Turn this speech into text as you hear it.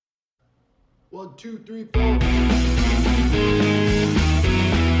1, 2, 3, 4.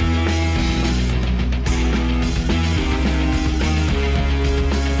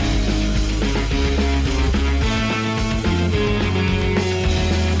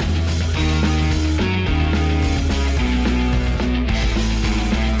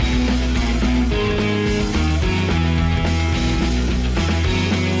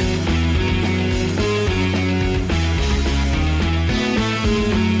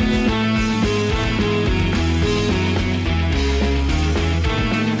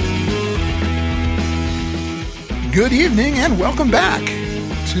 Good evening and welcome back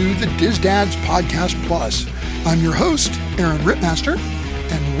to the Diz Dads Podcast Plus. I'm your host, Aaron Rittmaster,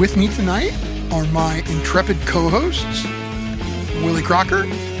 and with me tonight are my intrepid co-hosts, Willie Crocker.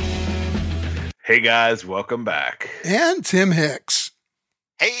 Hey guys, welcome back. And Tim Hicks.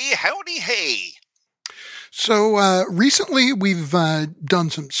 Hey, howdy, hey. So recently we've done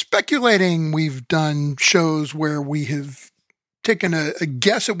some speculating. We've done shows where we have taken a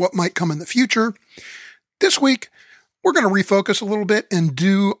guess at what might come in the future. This week, we're going to refocus a little bit and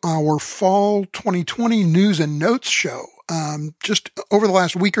do our fall 2020 news and notes show. Just over the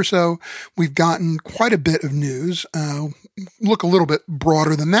last week or so, we've gotten quite a bit of news. Look a little bit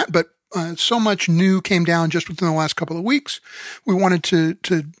broader than that, but so much new came down just within the last couple of weeks. We wanted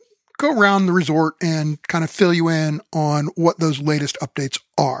to go around the resort and kind of fill you in on what those latest updates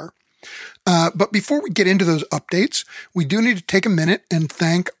are. But before we get into those updates, we do need to take a minute and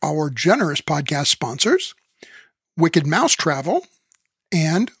thank our generous podcast sponsors, Wicked Mouse Travel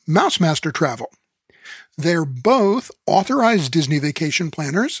and Mousemaster Travel. They're both authorized Disney vacation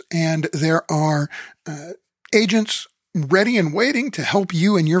planners, and there are agents ready and waiting to help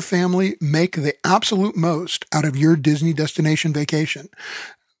you and your family make the absolute most out of your Disney destination vacation.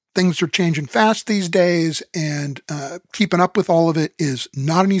 Things are changing fast these days, and keeping up with all of it is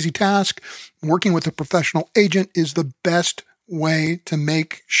not an easy task. Working with a professional agent is the best way to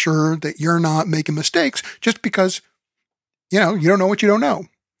make sure that you're not making mistakes just because, you don't know what you don't know.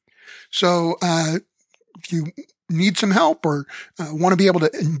 So if you need some help or want to be able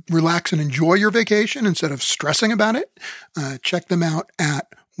to relax and enjoy your vacation instead of stressing about it, check them out at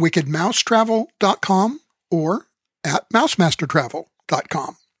wickedmousetravel.com or at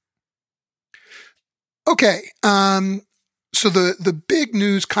mousemastertravel.com. Okay, so the big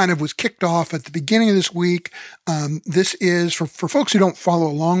news kind of was kicked off at the beginning of this week. This is, for folks who don't follow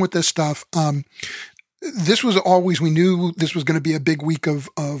along with this stuff, this was always, we knew this was going to be a big week of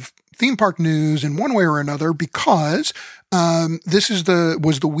theme park news in one way or another because this was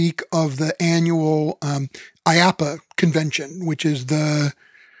the week of the annual IAAPA convention, which is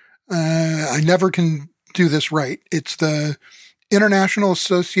I never can do this right. It's the International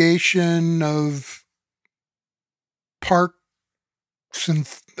Association of Parks and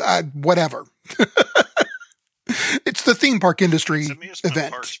whatever. It's the theme park industry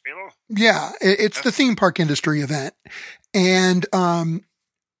event. Yeah, it's the theme park industry event, and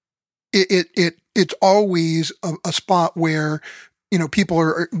it's always a spot where people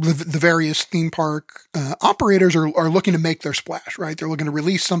are the various theme park operators are looking to make their splash, right? They're looking to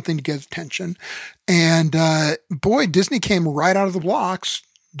release something to get attention, and boy, Disney came right out of the blocks,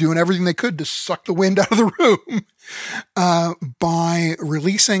 doing everything they could to suck the wind out of the room by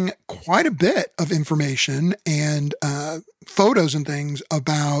releasing quite a bit of information and photos and things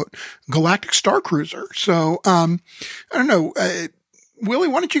about Galactic Starcruiser. So I don't know, Willie,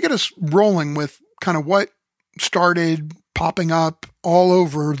 why don't you get us rolling with kind of what started popping up all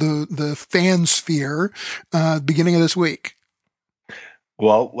over the fan sphere beginning of this week?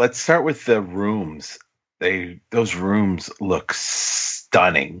 Well, let's start with the rooms. Those rooms look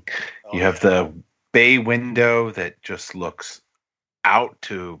stunning. You have the bay window that just looks out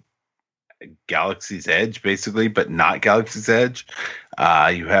to Galaxy's Edge, basically, but not Galaxy's Edge.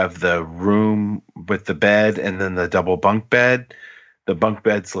 You have the room with the bed and then the double bunk bed. The bunk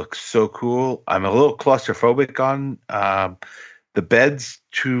beds look so cool. I'm a little claustrophobic on the beds,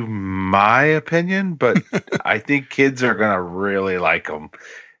 to my opinion, but I think kids are going to really like them.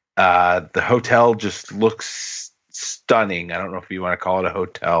 The hotel just looks stunning. I don't know if you want to call it a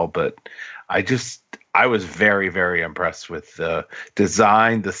hotel, but I was very, very impressed with the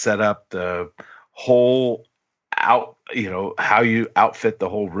design, the setup, the whole how you outfit the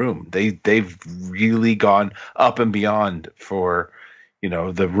whole room. They've really gone up and beyond for,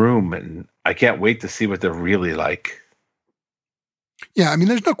 the room, and I can't wait to see what they're really like. Yeah, I mean,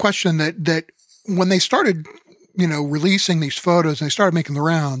 there's no question that when they started, releasing these photos and they started making the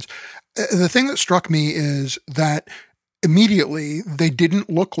rounds, the thing that struck me is that immediately they didn't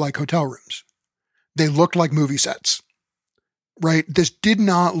look like hotel rooms. They looked like movie sets. right? This did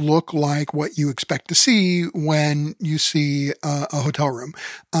not look like what you expect to see when you see a hotel room.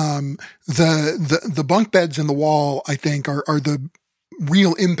 The bunk beds in the wall, I think, are the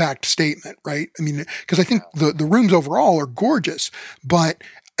real impact statement, right? I mean, because I think the rooms overall are gorgeous, but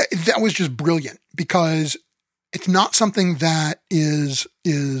that was just brilliant because it's not something that is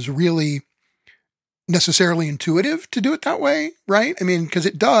really necessarily intuitive to do it that way, right? I mean, because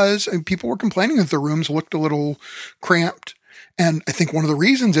it does. And people were complaining that the rooms looked a little cramped. And I think one of the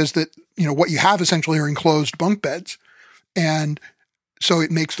reasons is that, what you have essentially are enclosed bunk beds. And so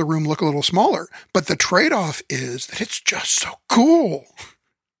it makes the room look a little smaller. But the trade-off is that it's just so cool.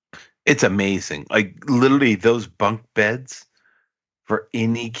 It's amazing. Like literally those bunk beds for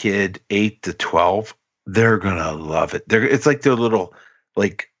any kid 8 to 12, they're going to love it. It's like their little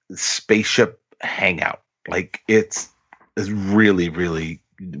like spaceship hangout. Like it's really, really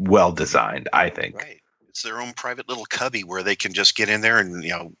well designed, I think. Right. It's their own private little cubby where they can just get in there and,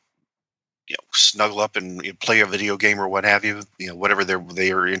 snuggle up and play a video game or what have you, whatever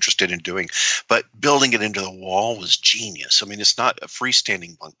they are interested in doing. But building it into the wall was genius. I mean, it's not a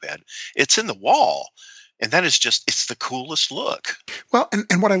freestanding bunk bed. It's in the wall. And that is it's the coolest look. Well,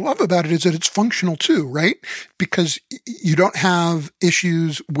 and what I love about it is that it's functional too, right? Because you don't have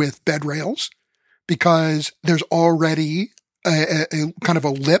issues with bed rails because there's already a kind of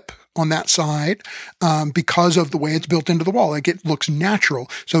a lip on that side because of the way it's built into the wall. Like it looks natural.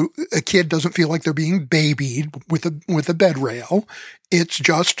 So a kid doesn't feel like they're being babied with a bed rail. It's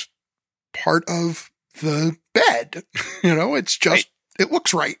just part of the bed. It's just, right. It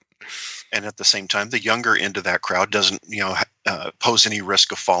looks right. And at the same time, the younger end of that crowd doesn't, pose any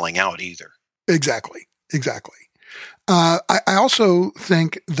risk of falling out either. Exactly. I also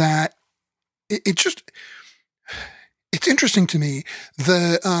think that it's interesting to me.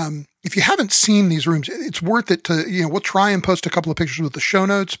 If you haven't seen these rooms, it's worth it to, we'll try and post a couple of pictures with the show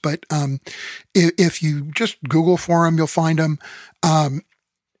notes, but, if you just Google for them, you'll find them.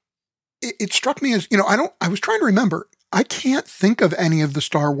 It struck me as, I was trying to remember, I can't think of any of the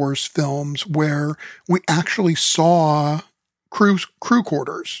Star Wars films where we actually saw crew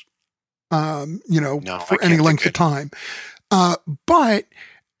quarters, for any length of time. But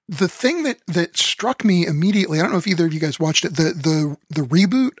the thing that struck me immediately, I don't know if either of you guys watched it, the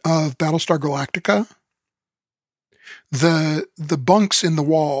reboot of Battlestar Galactica, the bunks in the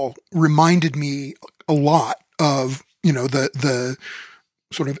wall reminded me a lot of, the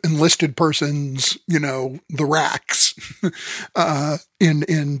sort of enlisted persons, the racks,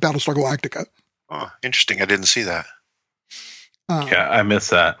 in Battlestar Galactica. Oh, interesting. I didn't see that. Yeah, I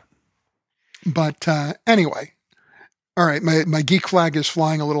missed that. But, anyway. All right. My geek flag is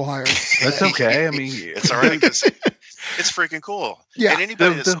flying a little higher. That's okay. I mean, it's all right. It's freaking cool. Yeah. And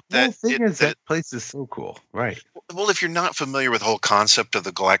anybody that place is so cool. Right. Well, if you're not familiar with the whole concept of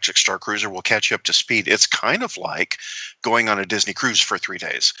the Galactic Starcruiser, we'll catch you up to speed. It's kind of like going on a Disney cruise for 3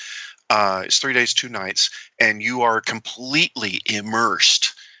 days. It's 3 days, 2 nights, and you are completely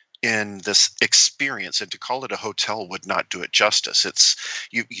immersed in this experience. And to call it a hotel would not do it justice. It's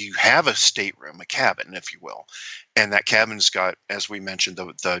you have a stateroom, a cabin, if you will, and that cabin's got, as we mentioned,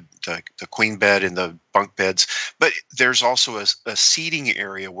 the queen bed and the bunk beds, but there's also a seating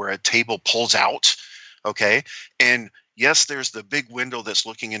area where a table pulls out. Okay. And yes, there's the big window that's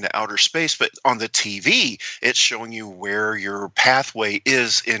looking into outer space, but on the TV, it's showing you where your pathway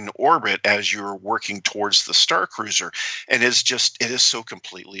is in orbit as you're working towards the Star Cruiser. And it is so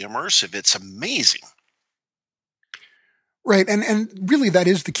completely immersive. It's amazing. Right. And really that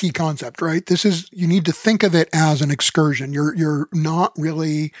is the key concept, right? You need to think of it as an excursion. You're not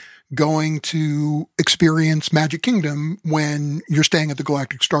really going to experience Magic Kingdom when you're staying at the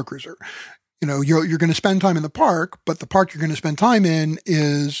Galactic Starcruiser. You're going to spend time in the park, but the park you're going to spend time in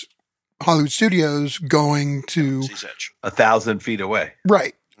is Hollywood Studios going to 1,000 feet away.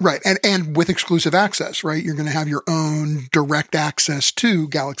 Right. And with exclusive access, right? You're going to have your own direct access to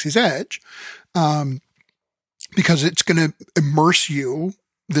Galaxy's Edge. Because it's going to immerse you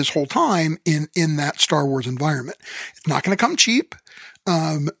this whole time in that Star Wars environment. It's not going to come cheap.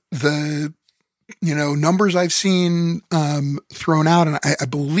 The numbers I've seen thrown out, and I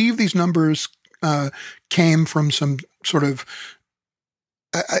believe these numbers came from some sort of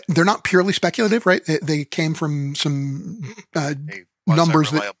they're not purely speculative, right? They came from some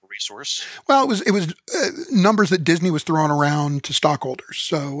numbers that resource. Well, it was numbers that Disney was throwing around to stockholders,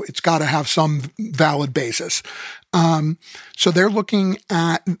 so it's got to have some valid basis. So they're looking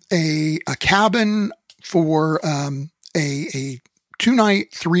at a cabin for a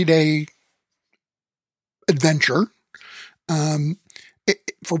 2-night, 3-day adventure.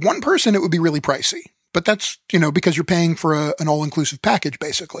 For one person, it would be really pricey but that's, because you're paying for an all-inclusive package,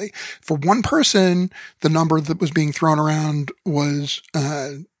 basically. For one person, the number that was being thrown around was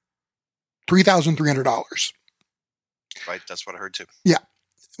 $3,300. Right. That's what I heard too. Yeah.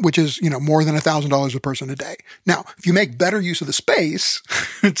 Which is, more than $1,000 a person a day. Now, if you make better use of the space,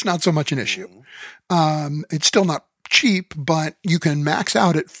 it's not so much an issue. It's still not cheap, but you can max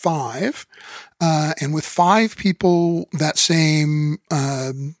out at 5. And with 5 people, that same,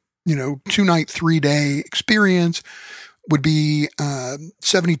 2-night, 3-day experience would be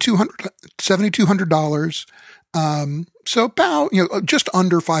 $7,200. So about, just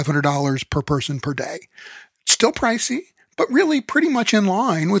under $500 per person per day. Still pricey, but really pretty much in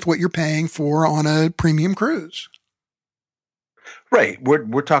line with what you're paying for on a premium cruise. Right.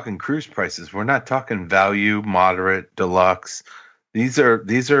 We're talking cruise prices. We're not talking value, moderate, deluxe. These are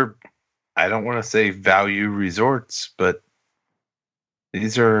I don't want to say value resorts, but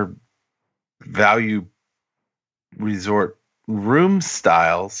these are value resort room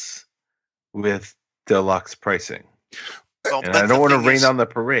styles with deluxe pricing. Well, and I don't want to rain on the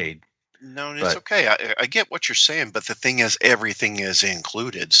parade. No, it's okay. I get what you're saying, but the thing is, everything is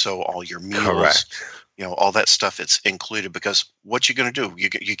included. So all your meals, correct. All that stuff, it's included, because what you going to do?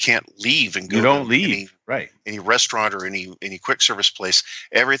 You can't leave and go. You don't to leave, right? Any restaurant or any quick service place.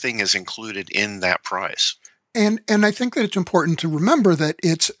 Everything is included in that price. And I think that it's important to remember that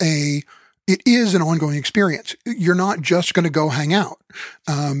it is an ongoing experience. You're not just going to go hang out.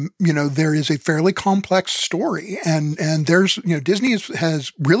 There is a fairly complex story, and there's, Disney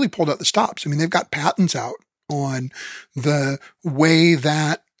has really pulled out the stops. I mean, they've got patents out on the way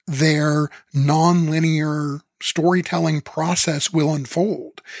that their nonlinear storytelling process will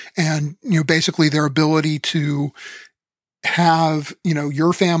unfold. And, basically their ability to have,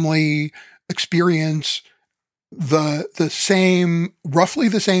 your family experience roughly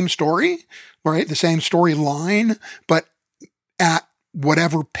the same story, right? The same storyline, but at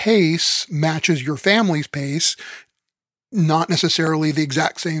whatever pace matches your family's pace, not necessarily the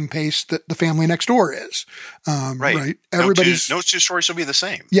exact same pace that the family next door is. Right. Everybody's no two stories will be the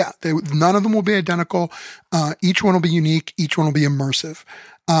same. Yeah. None of them will be identical. Each one will be unique. Each one will be immersive.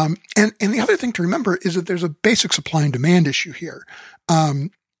 And the other thing to remember is that there's a basic supply and demand issue here.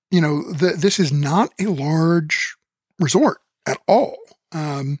 This is not a large resort at all.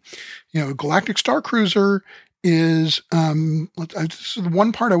 Galactic Starcruiser is, this is the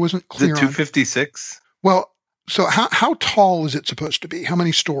one part I wasn't clear on. Is it 256? Well, so how tall is it supposed to be? How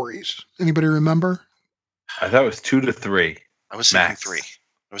many stories? Anybody remember? I thought it was 2 to 3. I was thinking 3.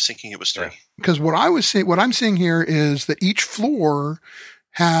 I was thinking it was 3. Because what I'm seeing here is that each floor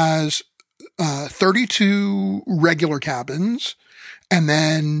has 32 regular cabins, and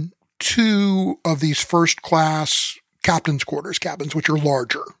then 2 of these first class captain's quarters cabins, which are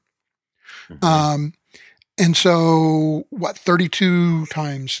larger. Mm-hmm. And so 32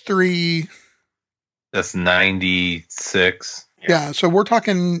 times 3? That's 96. Yeah. So we're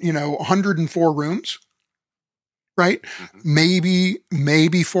talking, 104 rooms, right? Mm-hmm.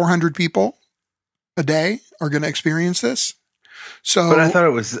 Maybe 400 people a day are going to experience this. So, but I thought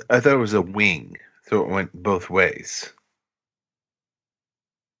it was a wing, so it went both ways.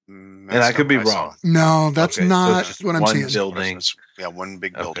 And I could be wrong. No, that's not what I'm seeing. One building. One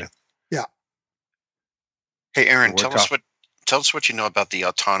big building. Yeah. Hey, Aaron, tell us what you know about the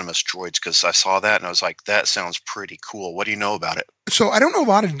autonomous droids, because I saw that and I was like, that sounds pretty cool. What do you know about it? So I don't know a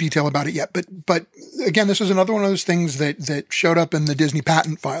lot of detail about it yet, but again, this is another one of those things that showed up in the Disney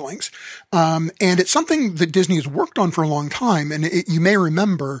patent filings. And it's something that Disney has worked on for a long time. And you may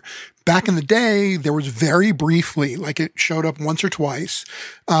remember back in the day, there was very briefly, like it showed up once or twice.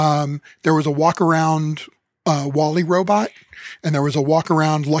 There was a walk around Wally robot, and there was a walk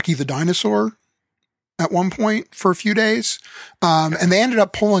around Lucky the dinosaur at one point for a few days. And they ended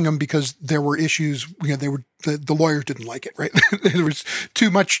up pulling them because there were issues. The lawyers didn't like it, right? There was too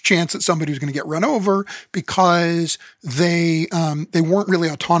much chance that somebody was going to get run over because they weren't really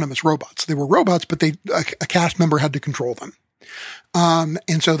autonomous robots. They were robots, but a cast member had to control them.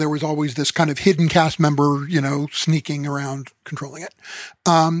 And so there was always this kind of hidden cast member, sneaking around controlling it.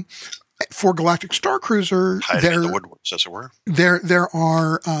 For Galactic Starcruiser, hiding in the woodworks, as it were. There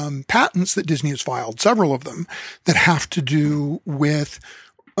are patents that Disney has filed, several of them, that have to do with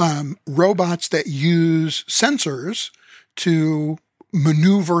robots that use sensors to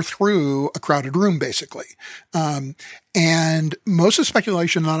maneuver through a crowded room, basically. And most of the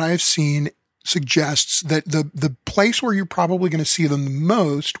speculation that I've seen suggests that the place where you're probably going to see them the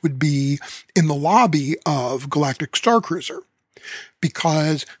most would be in the lobby of Galactic Starcruiser.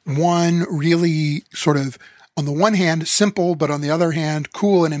 Because one really sort of on the one hand, simple, but on the other hand,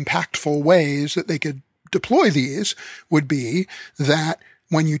 cool and impactful ways that they could deploy these would be that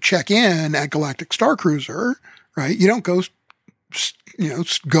when you check in at Galactic Starcruiser, right, you don't go,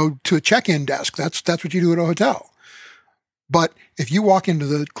 go to a check-in desk. That's what you do at a hotel. But if you walk into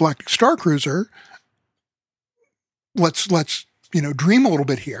the Galactic Starcruiser, let's dream a little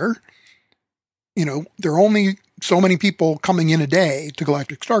bit here. There are only so many people coming in a day to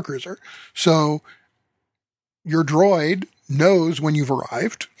Galactic Starcruiser. So your droid knows when you've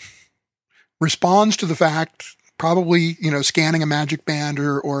arrived, responds to the fact, probably, scanning a magic band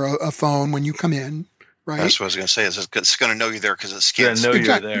or a phone when you come in, right? That's what I was going to say. Is it's going to know you're there because it scans. Know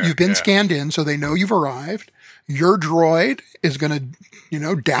you're there. You've been scanned in, so they know you've arrived. Your droid is going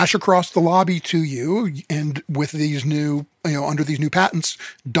to, dash across the lobby to you, and with these new, under these new patents,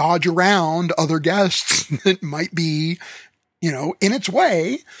 dodge around other guests that might be, in its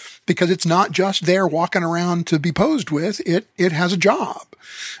way, because it's not just there walking around to be posed with. It has a job.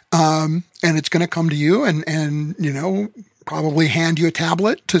 And it's going to come to you and probably hand you a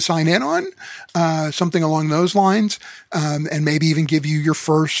tablet to sign in on, something along those lines. And maybe even give you your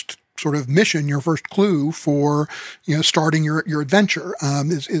first sort of mission, your first clue for, starting your adventure,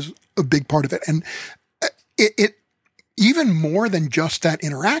 is a big part of it. And it even more than just that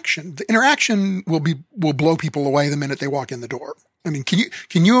interaction, the interaction will blow people away the minute they walk in the door. I mean,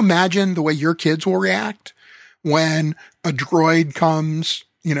 can you imagine the way your kids will react when a droid comes,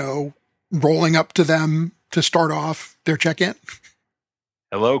 rolling up to them to start off their check-in?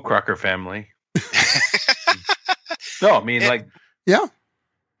 Hello, Crocker family. No, I mean, yeah.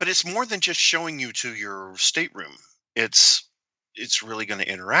 But it's more than just showing you to your stateroom. It's really going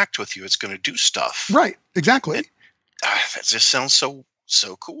to interact with you. It's going to do stuff. Right. Exactly. That just sounds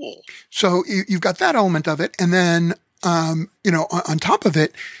so cool. So you've got that element of it. And then, on top of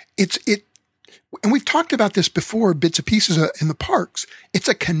it, and we've talked about this before, bits and pieces in the parks. It's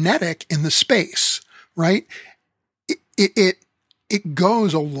a kinetic in the space, right? It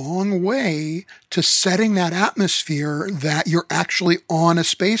goes a long way to setting that atmosphere that you're actually on a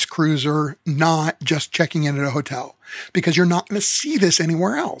space cruiser, not just checking in at a hotel, because you're not going to see this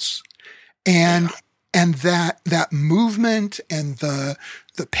anywhere else. And that movement and the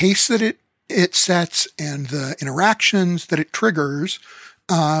pace that it sets and the interactions that it triggers,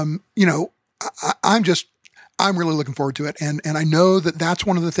 I'm really looking forward to it. And I know that that's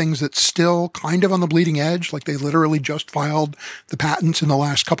one of the things that's still kind of on the bleeding edge. Like they literally just filed the patents in the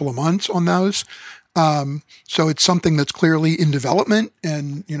last couple of months on those. So it's something that's clearly in development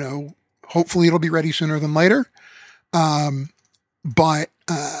and, hopefully it'll be ready sooner than later. But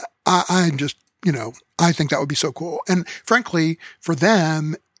I just, I think that would be so cool. And frankly, for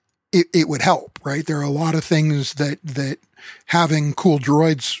them, it would help, right? There are a lot of things that having cool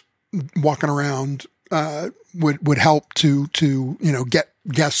droids walking around, would help to get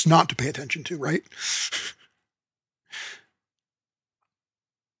guests not to pay attention to, right?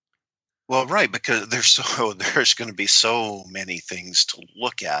 Well, right, because there's going to be so many things to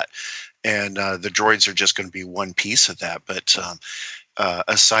look at, and the droids are just going to be one piece of that. But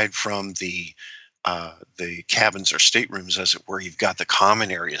aside from the cabins or staterooms, as it were, you've got the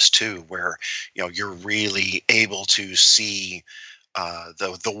common areas too, where you're really able to see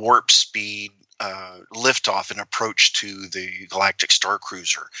the warp speed liftoff and approach to the Galactic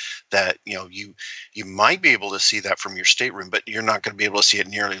Starcruiser. That you might be able to see that from your stateroom, but you're not going to be able to see it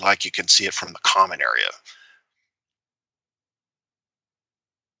nearly like you can see it from the common area.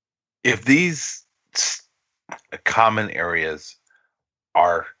 If these common areas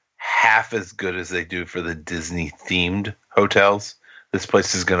are half as good as they do for the Disney themed hotels, this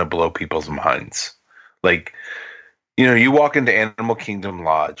place is going to blow people's minds. Like, you walk into Animal Kingdom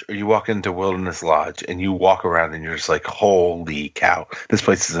Lodge or you walk into Wilderness Lodge and you walk around and you're just like, holy cow, this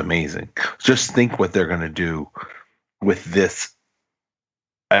place is amazing. Just think what they're going to do with this.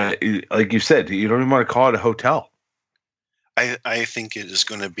 Like you said, you don't even want to call it a hotel. I think it is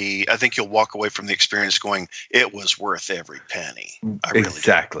going to be, I think you'll walk away from the experience going, it was worth every penny.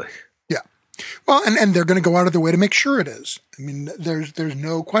 Exactly. Yeah. Well, and they're going to go out of their way to make sure it is. I mean, there's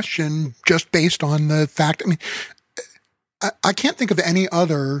no question just based on the fact. I mean, I can't think of any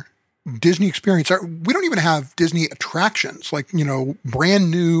other Disney experience. We don't even have Disney attractions, like,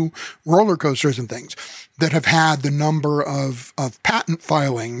 brand new roller coasters and things that have had the number of patent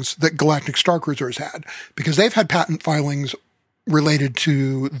filings that Galactic Starcruiser has had, because they've had patent filings related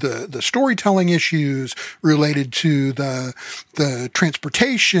to the storytelling issues, related to the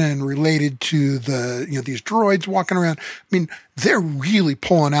transportation, related to these droids walking around. I mean, they're really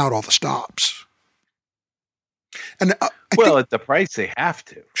pulling out all the stops. And at the price they have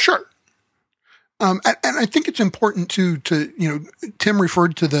to. Sure. And I think it's important to, Tim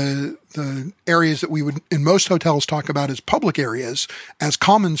referred to the areas that we would in most hotels talk about as public areas, as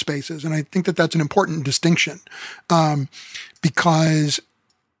common spaces. And I think that that's an important distinction, because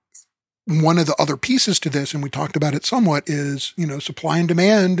one of the other pieces to this, and we talked about it somewhat, is, supply and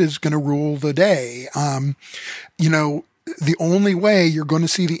demand is going to rule the day. The only way you're going to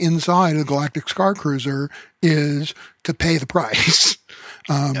see the inside of the Galactic Starcruiser is to pay the price.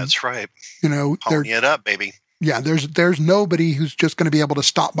 That's right. Pony it up, baby. Yeah, there's nobody who's just going to be able to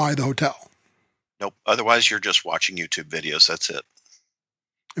stop by the hotel. Nope. Otherwise, you're just watching YouTube videos. That's it.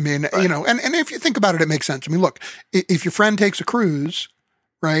 I mean, right. And if you think about it, it makes sense. I mean, look, if your friend takes a cruise,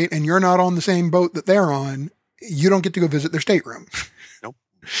 right, and you're not on the same boat that they're on, you don't get to go visit their stateroom. Nope.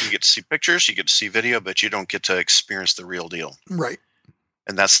 You get to see pictures, you get to see video, but you don't get to experience the real deal. Right.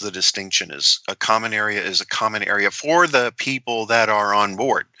 And that's the distinction: is a common area is a common area for the people that are on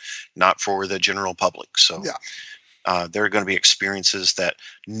board, not for the general public. So there are going to be experiences that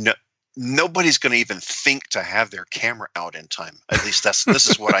nobody's going to even think to have their camera out in time. At least this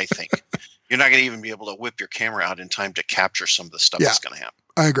is what I think. You're not going to even be able to whip your camera out in time to capture some of the stuff that's going to happen.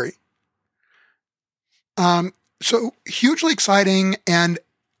 I agree. So hugely exciting. And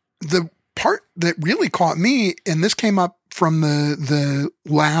the part that really caught me, and this came up from the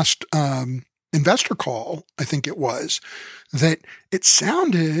last investor call, I think it was, that it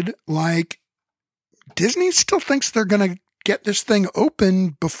sounded like Disney still thinks they're going to get this thing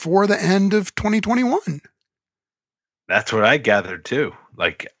open before the end of 2021. That's what I gathered too.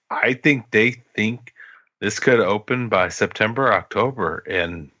 Like, I think they think this could open by September, October.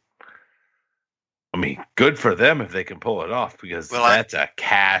 And I mean, good for them if they can pull it off, because that's a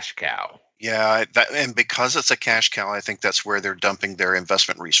cash cow. Yeah, and because it's a cash cow, I think that's where they're dumping their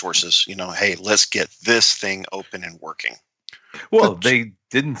investment resources. Hey, let's get this thing open and working. Well, they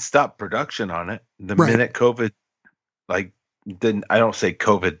didn't stop production on it. The minute COVID, I don't say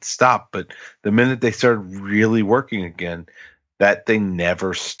COVID stopped, but the minute they started really working again, that thing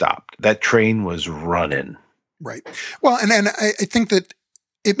never stopped. That train was running. Right. Well, and I think that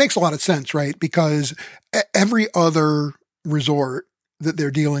it makes a lot of sense, right? Because every other resort that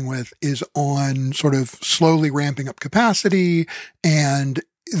they're dealing with is on sort of slowly ramping up capacity, and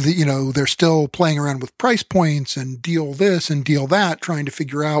they're still playing around with price points and deal this and deal that, trying to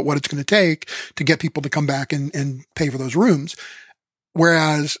figure out what it's going to take to get people to come back and pay for those rooms.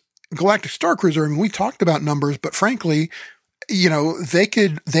 Whereas Galactic Starcruiser, I mean, we talked about numbers, but frankly, they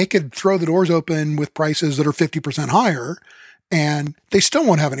could throw the doors open with prices that are 50% higher, and they still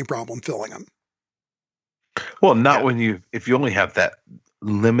won't have any problem filling them. Well, not if you only have that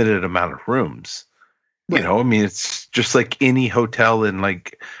limited amount of rooms. Right. I mean, it's just like any hotel in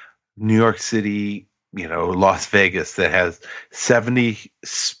like New York City, Las Vegas, that has 70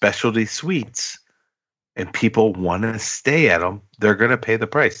 specialty suites, and people want to stay at them. They're going to pay the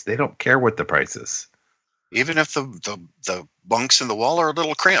price. They don't care what the price is. Even if the bunks in the wall are a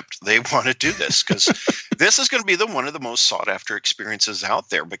little cramped, they want to do this, because this is going to be one of the most sought after experiences out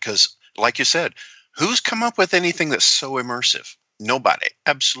there. Because, like you said, who's come up with anything that's so immersive? Nobody.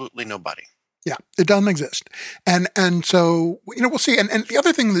 Absolutely nobody. Yeah, it doesn't exist. And so, we'll see. And the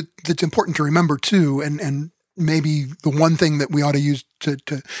other thing that's important to remember too, and maybe the one thing that we ought to use to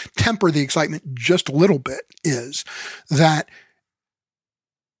temper the excitement just a little bit, is that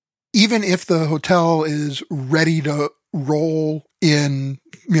even if the hotel is ready to roll in,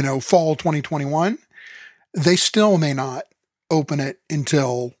 fall 2021, they still may not open it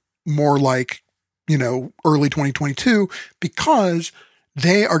until more like, early 2022, because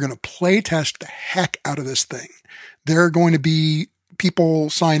they are going to play test the heck out of this thing. There are going to be people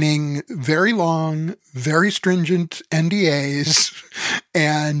signing very long, very stringent NDAs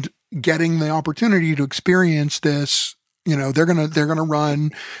and getting the opportunity to experience this. They're going to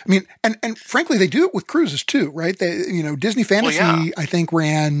run. I mean, and frankly, they do it with cruises too, right? Disney Fantasy, I think,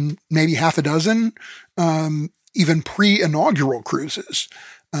 ran maybe half a dozen, even pre-inaugural cruises.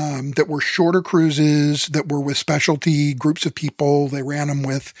 That were shorter cruises that were with specialty groups of people. They ran them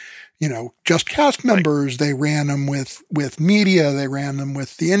with, just cast members. They ran them with media. They ran them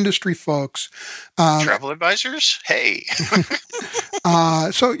with the industry folks. Travel advisors. Hey.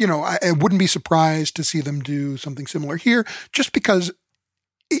 So, I wouldn't be surprised to see them do something similar here, just because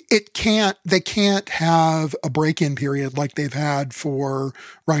they can't have a break-in period like they've had for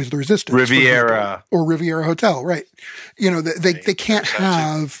Rise of the Resistance, Riviera, or Riviera Hotel, right? They can't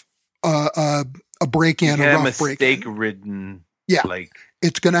have a break-in, a rough break-in, mistake-ridden. Yeah,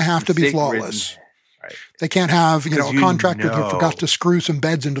 it's going to have to be flawless. Right. They can't have a contractor who forgot to screw some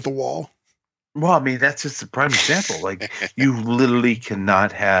beds into the wall. Well, I mean, that's just a prime example. Like, you literally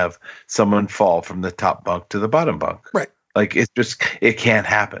cannot have someone fall from the top bunk to the bottom bunk. Right. Like, it can't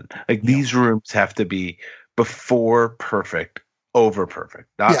happen. Like, these rooms have to be before perfect, over perfect.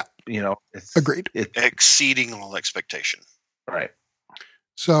 Not, it's agreed. Exceeding all expectation. Right.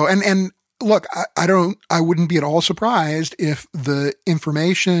 So, and look, I wouldn't be at all surprised if the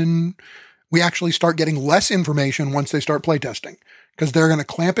information, we actually start getting less information once they start playtesting, because they're going to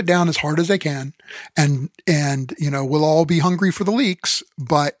clamp it down as hard as they can. And, we'll all be hungry for the leaks.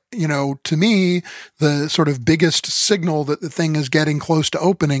 But, to me, the sort of biggest signal that the thing is getting close to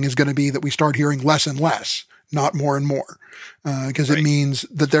opening is going to be that we start hearing less and less, not more and more, because it means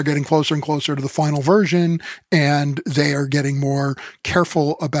that they're getting closer and closer to the final version, and they are getting more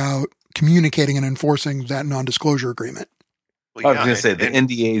careful about communicating and enforcing that non-disclosure agreement. Well, I was going to say, the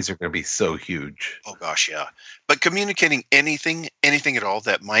NDAs are going to be so huge. Oh, gosh, yeah. But communicating anything at all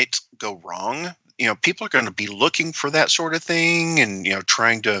that might go wrong, people are going to be looking for that sort of thing and,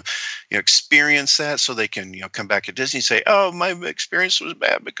 trying to, experience that so they can, come back to Disney and say, oh, my experience was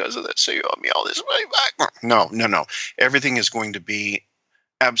bad because of that, so you owe me all this money back. No. Everything is going to be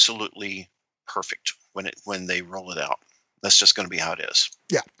absolutely perfect when they roll it out. That's just going to be how it is.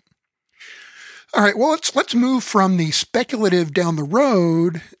 Yeah. All right. Well, let's move from the speculative down the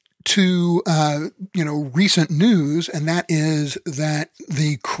road to, recent news. And that is that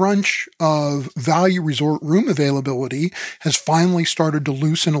the crunch of value resort room availability has finally started to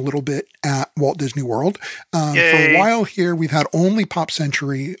loosen a little bit at Walt Disney World. For a while here, we've had only Pop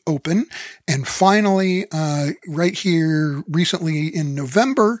Century open. And finally, right here recently in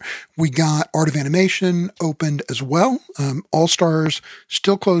November, we got Art of Animation opened as well. All Stars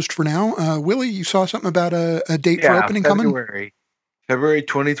still closed for now. Willie, you saw something about a date for opening coming? February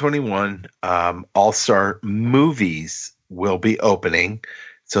 2021, All-Star Movies will be opening.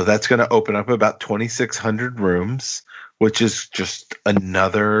 So that's going to open up about 2,600 rooms, which is just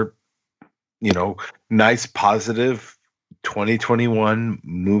another, nice positive 2021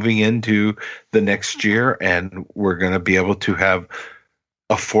 moving into the next year. And we're going to be able to have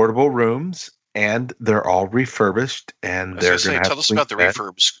affordable rooms, and they're all refurbished. And they're going to have, tell us about the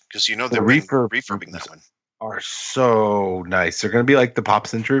refurbs, because they're refurbing that one. Are so nice. They're going to be like the Pop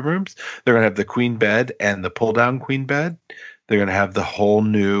Century rooms. They're going to have the queen bed and the pull down queen bed. They're going to have the whole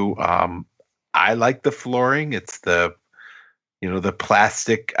new, I like the flooring. It's the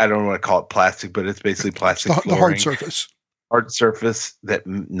plastic. I don't want to call it plastic, but it's basically plastic flooring. The hard surface. Hard surface that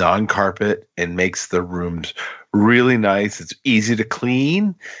non-carpet, and makes the rooms really nice. It's easy to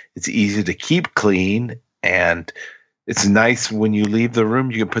clean. It's easy to keep clean. And it's nice when you leave the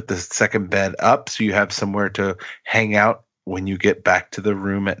room, you can put the second bed up so you have somewhere to hang out when you get back to the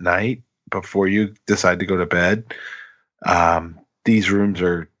room at night before you decide to go to bed. These rooms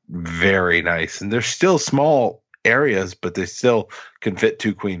are very nice, and they're still small areas, but they still can fit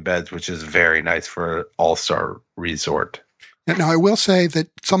 2 queen beds, which is very nice for an all-star resort. Now, I will say that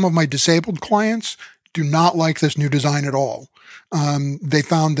some of my disabled clients do not like this new design at all. They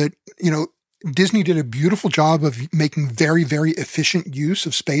found that, Disney did a beautiful job of making very, very efficient use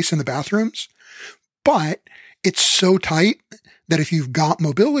of space in the bathrooms, but it's so tight that if you've got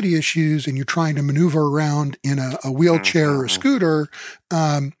mobility issues and you're trying to maneuver around in a wheelchair or a scooter,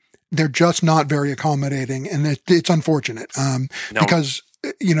 they're just not very accommodating. And it's unfortunate, because,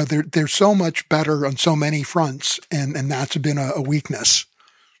 they're so much better on so many fronts, and that's been a weakness.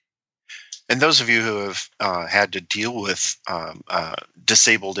 And those of you who have had to deal with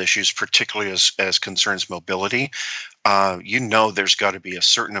disabled issues, particularly as concerns mobility, there's got to be a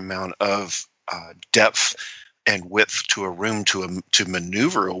certain amount of depth and width to a room to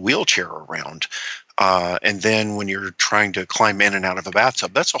maneuver a wheelchair around. And then when you're trying to climb in and out of a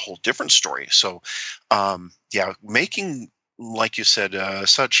bathtub, that's a whole different story. So, making, like you said,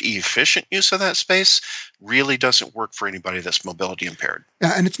 such efficient use of that space really doesn't work for anybody that's mobility impaired.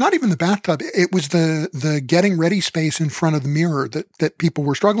 Yeah, and it's not even the bathtub. It was the getting ready space in front of the mirror that people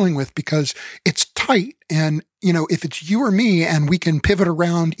were struggling with, because it's tight. And, if it's you or me and we can pivot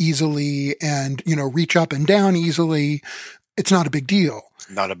around easily and, reach up and down easily, it's not a big deal.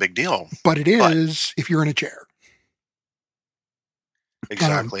 Not a big deal. But it is if you're in a chair.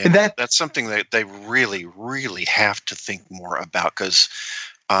 Exactly. And that's something that they really, really have to think more about, because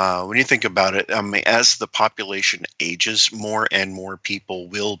when you think about it, as the population ages, more and more people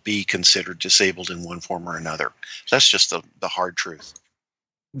will be considered disabled in one form or another. That's just the hard truth.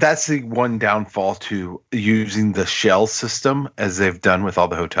 That's the one downfall to using the shell system, as they've done with all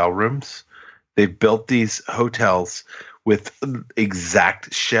the hotel rooms. They've built these hotels with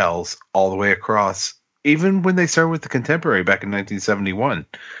exact shells all the way across even when they started with the Contemporary back in 1971,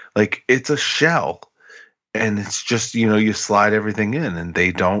 like it's a shell, and it's just you slide everything in, and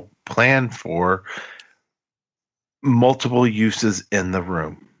they don't plan for multiple uses in the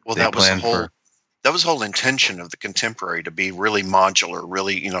room. Well, they that was the whole intention of the Contemporary, to be really modular,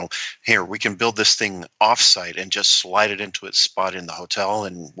 really, here, we can build this thing offsite and just slide it into its spot in the hotel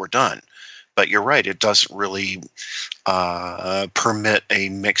and we're done. But you're right, it doesn't really permit a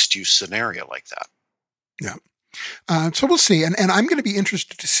mixed use scenario like that. Yeah. So we'll see. And I'm going to be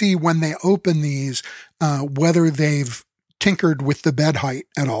interested to see when they open these, whether they've tinkered with the bed height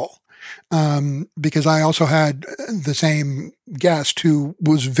at all. Because I also had the same guest who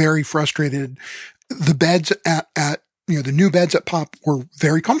was very frustrated. The beds at the new beds at Pop were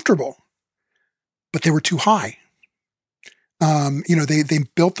very comfortable, but they were too high. They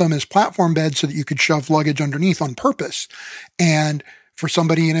built them as platform beds so that you could shove luggage underneath on purpose. And for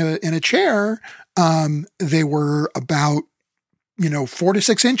somebody in a chair, they were about 4 to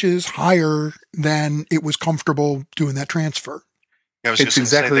 6 inches higher than it was comfortable doing that transfer. Yeah, it's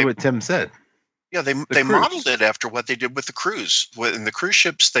exactly what Tim said. Yeah, they modeled it after what they did with the cruise. In the cruise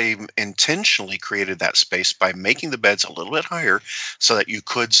ships, they intentionally created that space by making the beds a little bit higher so that you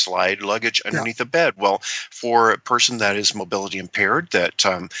could slide luggage underneath the bed. Well, for a person that is mobility impaired, that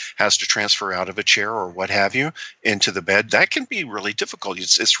has to transfer out of a chair or what have you into the bed, that can be really difficult.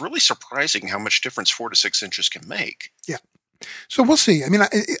 It's really surprising how much difference 4 to 6 inches can make. Yeah. So we'll see. I mean,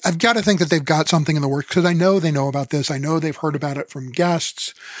 I've got to think that they've got something in the works because I know they know about this. I know they've heard about it from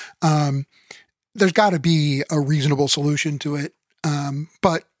guests. There's got to be a reasonable solution to it.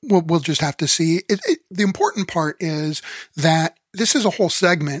 But we'll just have to see. The important part is that this is a whole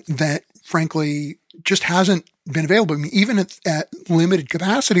segment that, frankly, just hasn't been available. I mean, even at limited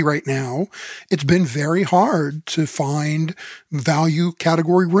capacity right now, it's been very hard to find value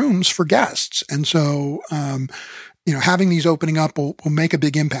category rooms for guests. And so, having these opening up will make a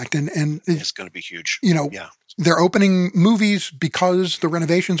big impact. And it's going to be huge. They're opening movies because the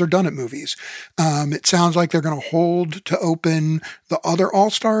renovations are done at movies. It sounds like they're going to hold to open the other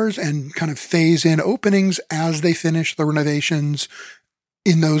All-Stars and kind of phase in openings as they finish the renovations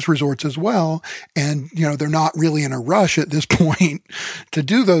in those resorts as well. And, they're not really in a rush at this point to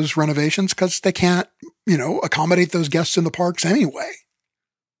do those renovations because they can't, accommodate those guests in the parks anyway.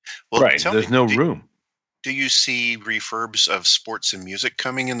 Well, right. There's no room. Do you see refurbs of sports and music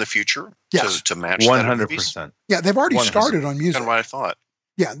coming in the future? Yes. To match 100%. Yeah, they've already started on music. Kind of what I thought.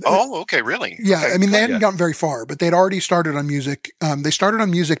 Yeah. Oh, okay, really? Yeah, Okay, I mean, they hadn't gotten very far, but they'd already started on music. They started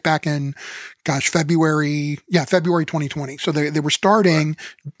on music back in, February 2020. So they were starting,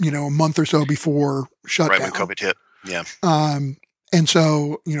 a month or so before shutdown. Right when COVID hit. Yeah. And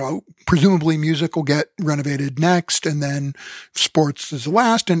so, presumably music will get renovated next, and then sports is the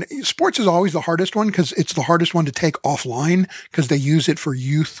last. And sports is always the hardest one because it's the hardest one to take offline because they use it for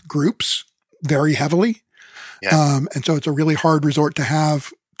youth groups very heavily. Yeah. And so it's a really hard resort to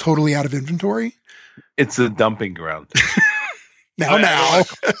have totally out of inventory. It's a dumping ground. Now.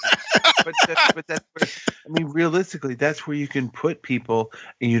 but that's where, realistically, that's where you can put people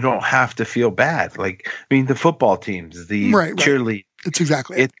and you don't have to feel bad. The football teams, the cheerleaders. It's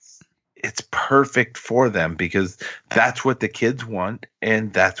exactly it's perfect for them because that's what the kids want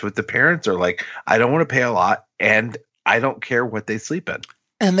and that's what the parents are like. I don't want to pay a lot and I don't care what they sleep in.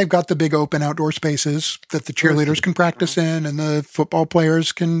 And they've got the big open outdoor spaces that the cheerleaders can practice in and the football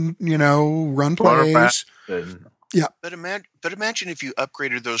players can, run plays. Yeah. But imagine if you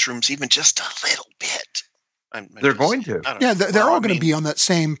upgraded those rooms even just a little bit. They're going to. Yeah, they're all going to be on that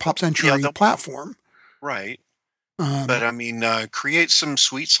same Pop Century platform. Right. But create some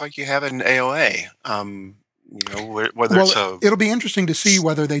suites like you have in AOA. It'll be interesting to see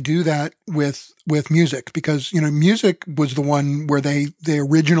whether they do that with music because, music was the one where they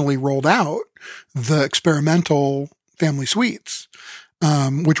originally rolled out the experimental family suites,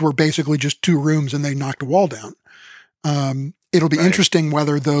 which were basically just 2 rooms and they knocked a wall down. It'll be interesting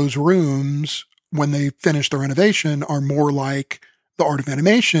whether those rooms, when they finish the renovation, are more like the Art of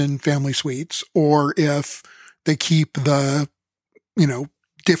Animation family suites, or if they keep the,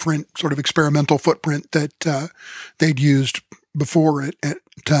 different sort of experimental footprint that they'd used before at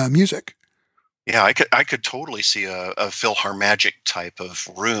music. Yeah, I could totally see a PhilharMagic type of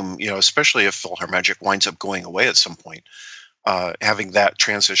room, especially if PhilharMagic winds up going away at some point. Having that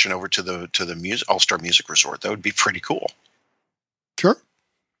transition over to the All-Star Music Resort, that would be pretty cool. Sure.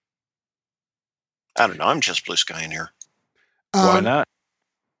 I don't know. I'm just blue sky in here. Why not?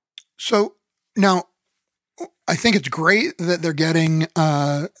 So now, I think it's great that they're getting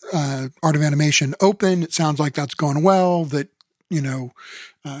Art of Animation open. It sounds like that's going well. That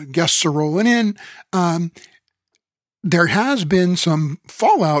guests are rolling in. There has been some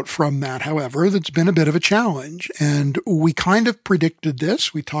fallout from that, however, that's been a bit of a challenge. And we kind of predicted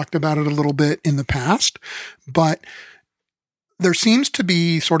this. We talked about it a little bit in the past, but there seems to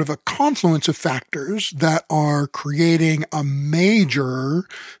be sort of a confluence of factors that are creating a major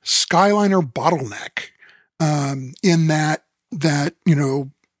Skyliner bottleneck, in that,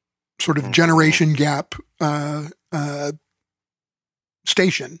 sort of generation gap,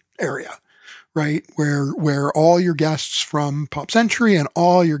 station area. Right, where all your guests from Pop Century and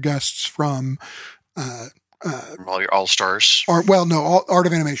all your guests from all your All Stars, Art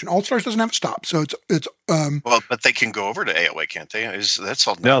of Animation. All Stars doesn't have a stop, so it's but they can go over to AOA, can't they? That's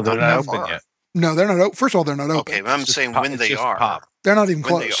all. No, they're not open yet. No, they're not open. First of all, they're not open. Okay, but I'm saying when they are, pop. They're not even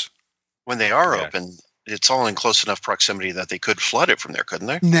close. When they are open, it's all in close enough proximity that they could flood it from there, couldn't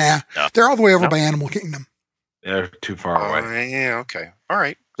they? Nah, no. They're all the way over by Animal Kingdom. They're too far away. Yeah. Okay. All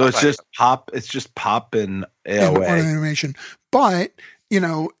right. So it's just pop. It's just pop and AOA. And animation, but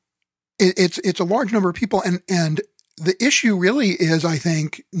it's a large number of people, and the issue really is, I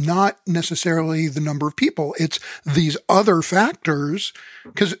think, not necessarily the number of people. It's these other factors,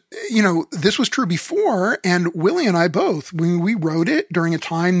 because this was true before, and Willie and I both, when we wrote it during a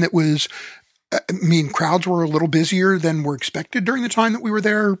time that was, crowds were a little busier than were expected during the time that we were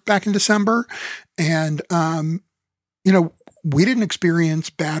there back in December, and we didn't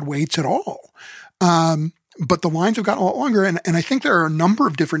experience bad waits at all. But the lines have gotten a lot longer. And I think there are a number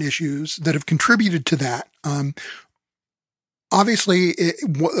of different issues that have contributed to that. Obviously,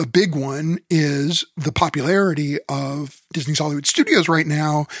 a big one is the popularity of Disney's Hollywood Studios right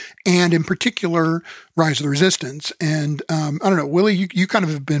now, and in particular, Rise of the Resistance. And I don't know, Willie, you kind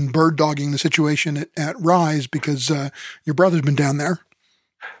of have been bird dogging the situation at Rise because your brother's been down there.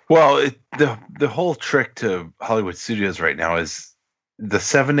 Well, the whole trick to Hollywood Studios right now is the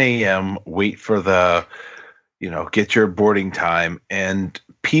 7 a.m. wait for the, get your boarding time, and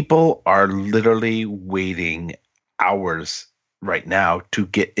people are literally waiting hours right now to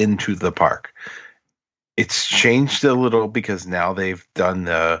get into the park. It's changed a little because now they've done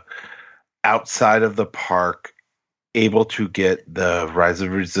the outside of the park able to get the Rise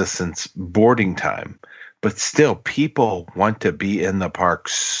of Resistance boarding time. But still, people want to be in the park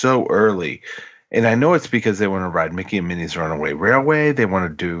so early. And I know it's because they want to ride Mickey and Minnie's Runaway Railway. They want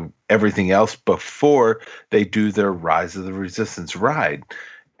to do everything else before they do their Rise of the Resistance ride.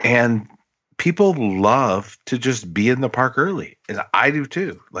 And people love to just be in the park early. And I do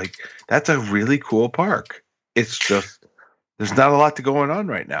too. Like, that's a really cool park. It's just, there's not a lot going on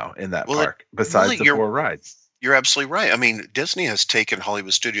right now in that park besides the 4 rides. You're absolutely right. I mean, Disney has taken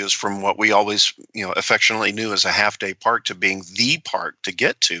Hollywood Studios from what we always, affectionately knew as a half-day park to being the park to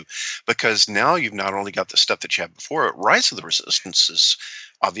get to, because now you've not only got the stuff that you had before. Rise of the Resistance is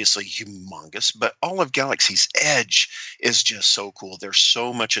obviously humongous, but all of Galaxy's Edge is just so cool. There's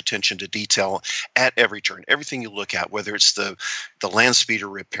so much attention to detail at every turn. Everything you look at, whether it's the land speeder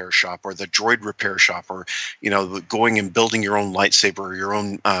repair shop or the droid repair shop, or going and building your own lightsaber or your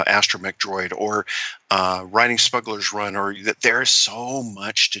own astromech droid, or riding Smuggler's Run, or there is so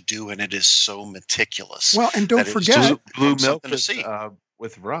much to do, and it is so meticulous. Well, and don't forget blue milk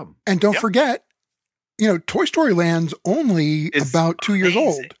with rum. And don't forget, Toy Story Land's only about 2 years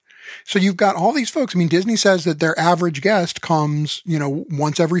old. So you've got all these folks. I mean, Disney says that their average guest comes,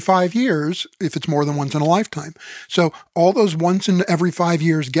 once every 5 years, if it's more than once in a lifetime. So all those once in every 5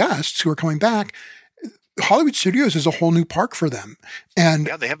 years guests who are coming back, Hollywood Studios is a whole new park for them. And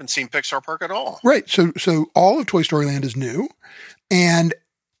they haven't seen Pixar Park at all. Right. So all of Toy Story Land is new, and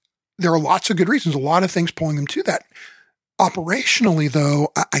there are lots of good reasons, a lot of things pulling them to that. Operationally,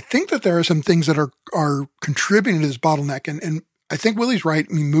 though, I think that there are some things that are contributing to this bottleneck. And I think Willie's right.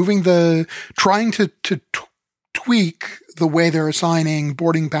 I mean, trying to tweak the way they're assigning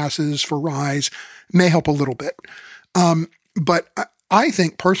boarding passes for Rise may help a little bit. But I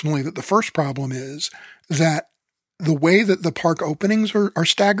think personally that the first problem is that the way that the park openings are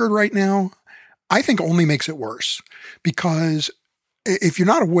staggered right now, I think only makes it worse. Because if you're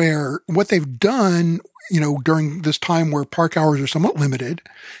not aware, what they've done during this time where park hours are somewhat limited,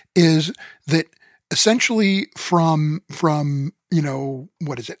 is that essentially from 8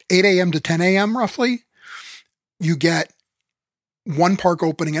 a.m. to 10 a.m. roughly, you get one park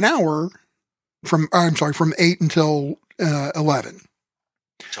opening an hour from 8 until 11.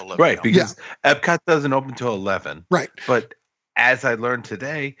 Right, because Epcot doesn't open till 11. Right. But as I learned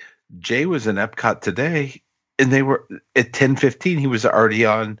today, Jay was in Epcot today, and they were at 10:15. He was already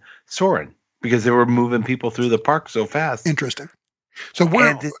on Soarin', because they were moving people through the park so fast. Interesting. So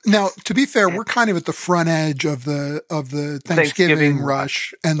now, to be fair, we're kind of at the front edge of the Thanksgiving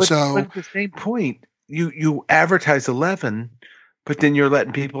rush. And but at the same point, you advertise 11, but then you're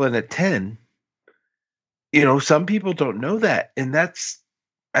letting people in at 10. Some people don't know that, and that's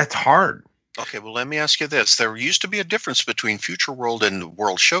hard. Okay, well, let me ask you this. There used to be a difference between Future World and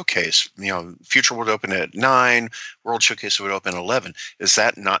World Showcase. Future World open at 9, World Showcase would open at 11. Is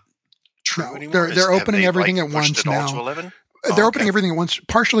that not true anymore? They're opening everything at once now. They're opening everything at once,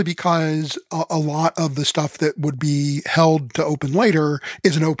 partially because a lot of the stuff that would be held to open later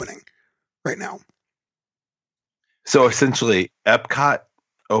isn't opening right now. So essentially, Epcot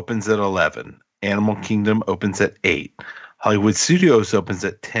opens at 11. Animal Kingdom opens at 8. Hollywood Studios opens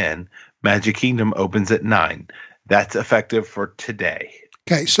at 10. Magic Kingdom opens at 9. That's effective for today.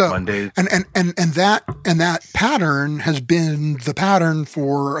 Okay, so Monday. And that pattern has been the pattern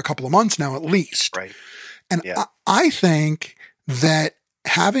for a couple of months now, at least. Right. And I think that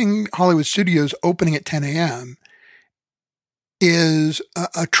having Hollywood Studios opening at 10 a.m. is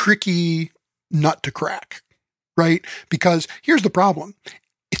a tricky nut to crack, right? Because here's the problem.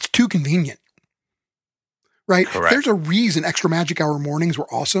 It's too convenient, right? Correct. There's a reason Extra Magic Hour mornings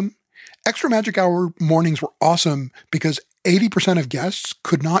were awesome. Extra Magic Hour mornings were awesome because 80% of guests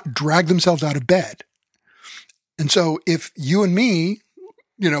could not drag themselves out of bed. And so if you and me,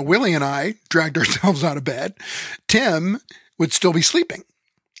 Willie and I dragged ourselves out of bed, Tim would still be sleeping.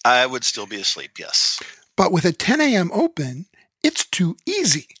 I would still be asleep, yes. But with a 10 a.m. open, it's too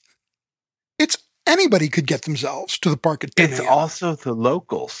easy. Anybody could get themselves to the park at 10 a.m. It's also the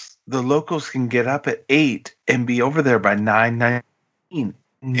locals. The locals can get up at 8 and be over there by 9:19.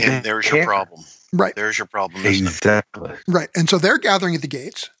 And there's your problem. Right. There's your problem. Exactly. Right. And so they're gathering at the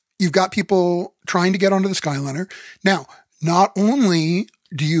gates. You've got people trying to get onto the Skyliner. Now, not only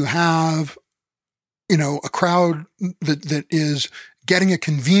do you have, a crowd that is getting a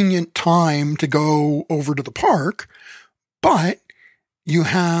convenient time to go over to the park, but you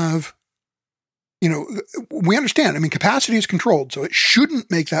have, we understand. I mean, capacity is controlled, so it shouldn't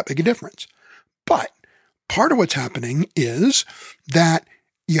make that big a difference. But part of what's happening is that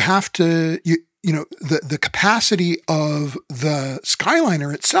you have to, the capacity of the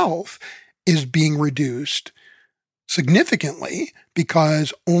Skyliner itself is being reduced significantly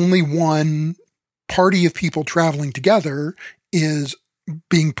because only one party of people traveling together is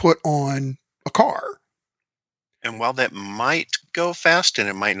being put on a car. And while that might go fast and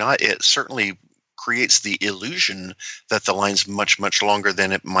it might not, it certainly creates the illusion that the line's much, much longer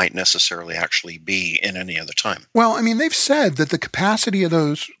than it might necessarily actually be in any other time. Well, I mean, they've said that the capacity of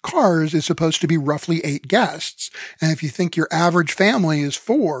those cars is supposed to be roughly 8 guests. And if you think your average family is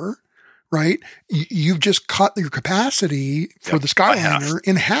 4, right, you've just cut your capacity for the Skyliner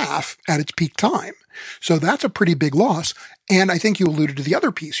in half at its peak time. So that's a pretty big loss. And I think you alluded to the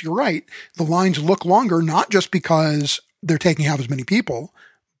other piece. You're right. The lines look longer, not just because they're taking half as many people,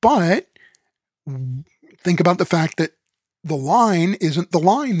 but think about the fact that the line isn't the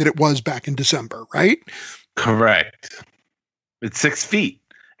line that it was back in December, right? Correct. It's 6 feet.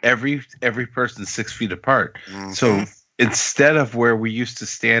 Every person's 6 feet apart. Mm-hmm. So instead of where we used to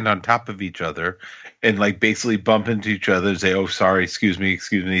stand on top of each other and basically bump into each other and say, "Oh, sorry, excuse me,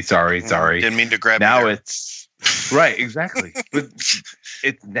 sorry." Didn't mean to grab you. Now it's right, exactly. But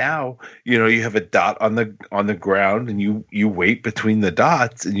it's now, you have a dot on the ground and you wait between the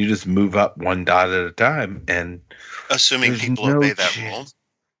dots and you just move up one dot at a time, and assuming people obey that rule.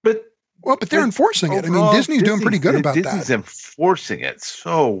 But they're enforcing it. I mean, Disney's doing pretty good about that. Disney's enforcing it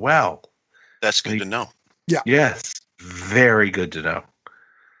so well. That's good to know. Yeah. Yes. Very good to know.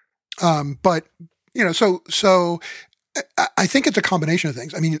 But so I think it's a combination of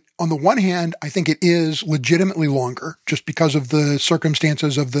things. I mean, on the one hand, I think it is legitimately longer just because of the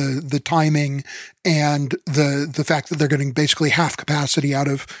circumstances of the timing and the fact that they're getting basically half capacity out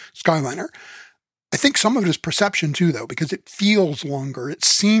of Skyliner. I think some of it is perception too, though, because it feels longer. It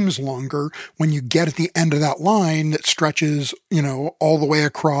seems longer when you get at the end of that line that stretches, all the way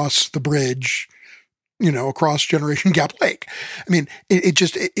across the bridge, across Generation Gap Lake. I mean,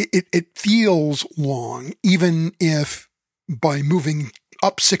 it feels long, even if by moving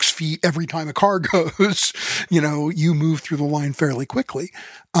up 6 feet every time a car goes, you move through the line fairly quickly.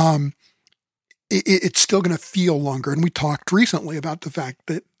 It's still going to feel longer. And we talked recently about the fact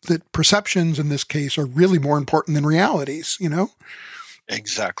that perceptions in this case are really more important than realities,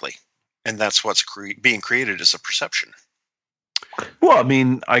 Exactly. And that's what's being created as a perception. Well, I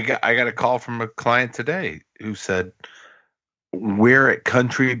mean, I got a call from a client today who said, "We're at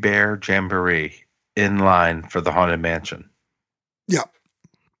Country Bear Jamboree in line for the Haunted Mansion." Yep.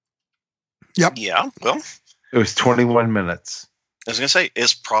 Yeah. Well, it was 21 minutes. was going to say,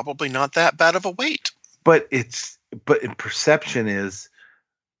 it's probably not that bad of a wait. But in perception is,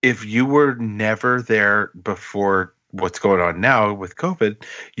 if you were never there before what's going on now with COVID,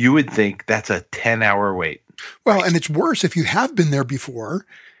 you would think that's a 10-hour wait. Well, Right. and it's worse if you have been there before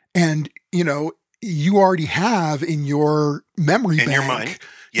and, you already have in your memory In bank, your mind,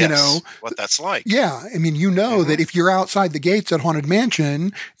 yes, what that's like. Yeah. I mean, that if you're outside the gates at Haunted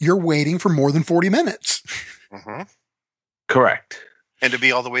Mansion, you're waiting for more than 40 minutes. Mm-hmm. Correct. And to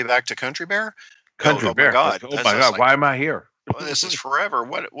be all the way back to Country Bear? Country Bear. My God. Oh That's my God. like, Why am I here? oh, this is forever.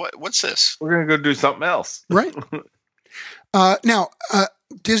 What's this? We're going to go do something else. Right. Now,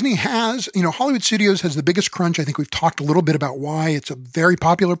 Disney has, Hollywood Studios has the biggest crunch. I think we've talked a little bit about why. It's a very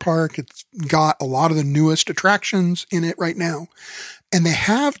popular park. It's got a lot of the newest attractions in it right now. And they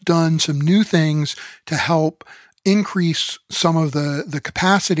have done some new things to help increase some of the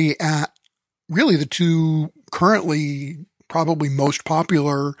capacity at really the two currently probably most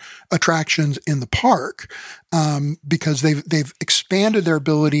popular attractions in the park, because they've expanded their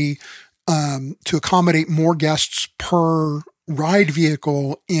ability to accommodate more guests per ride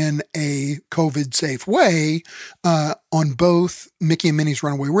vehicle in a COVID safe way, on both Mickey and Minnie's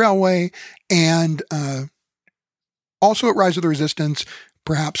Runaway Railway and, also at Rise of the Resistance,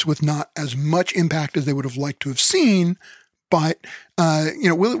 perhaps with not as much impact as they would have liked to have seen. But,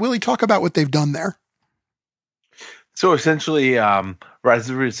 Willie, talk about what they've done there. So essentially, Rise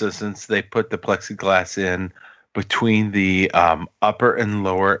of the Resistance, they put the plexiglass in between the upper and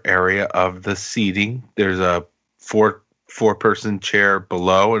lower area of the seating. There's a four-person chair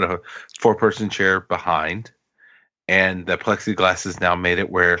below and a four-person chair behind. And the plexiglass has now made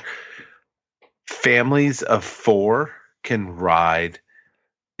it where families of 4 can ride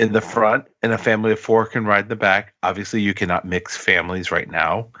in the front and a family of 4 can ride in the back. Obviously, you cannot mix families right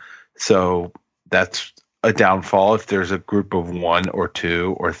now. So that's a downfall if there's a group of 1 or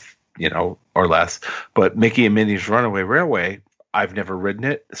 2 or less. But Mickey and Minnie's Runaway Railway, I've never ridden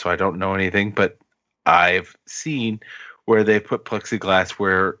it, so I don't know anything, but I've seen where they put plexiglass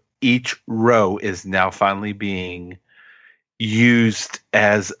where each row is now finally being used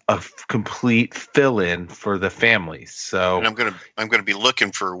as a complete fill-in for the families. So, and I'm gonna be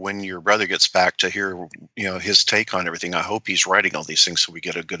looking for when your brother gets back to hear his take on everything. I hope he's writing all these things so we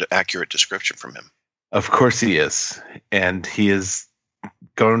get a good, accurate description from him. Of course he is, and he is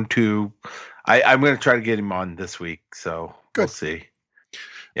going to. I'm going to try to get him on this week, so Good. We'll see.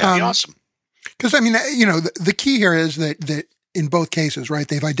 Yeah, Yeah, be awesome. Because, I mean, the key here is that in both cases, right,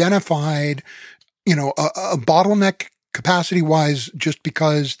 they've identified, a bottleneck capacity-wise just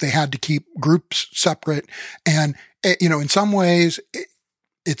because they had to keep groups separate. And, in some ways,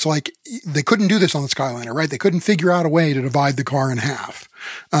 it's like they couldn't do this on the Skyliner, right? They couldn't figure out a way to divide the car in half,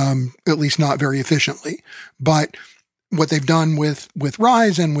 at least not very efficiently. But what they've done with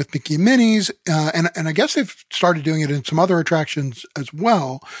Rise and with Mickey and Minnie's, and I guess they've started doing it in some other attractions as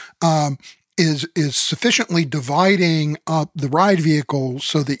well, is sufficiently dividing up the ride vehicle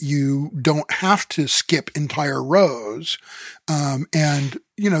so that you don't have to skip entire rows. And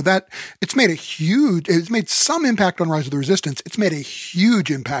that it's made some impact on Rise of the Resistance. It's made a huge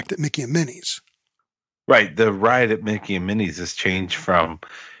impact at Mickey and Minnie's. right. The ride at Mickey and Minnie's has changed from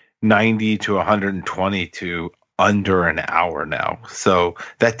 90 to 120 to under an hour now. So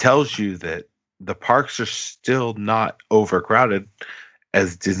that tells you that the parks are still not overcrowded.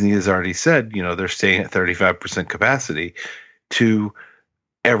 As Disney has already said, they're staying at 35% capacity to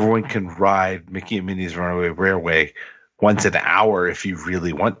everyone can ride Mickey and Minnie's Runaway Railway once an hour if you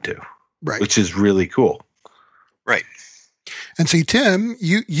really want to, Right. which is really cool. Right. And see, Tim,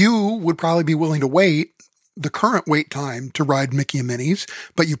 you would probably be willing to wait the current wait time to ride Mickey and Minnie's,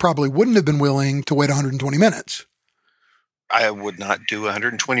 but you probably wouldn't have been willing to wait 120 minutes. I would not do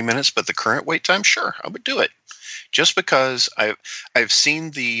 120 minutes, but the current wait time, sure, I would do it. Just because I've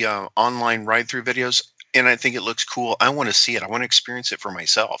seen the online ride-through videos, and I think it looks cool. I want to see it. I want to experience it for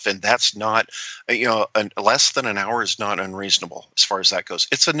myself, and that's not, less than an hour is not unreasonable as far as that goes.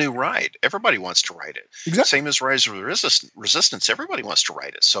 It's a new ride. Everybody wants to ride it. Exactly. Same as Rise of the Resistance. Everybody wants to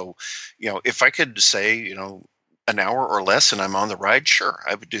ride it. So, if I could say, an hour or less, and I'm on the ride, sure,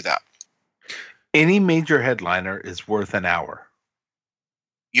 I would do that. Any major headliner is worth an hour,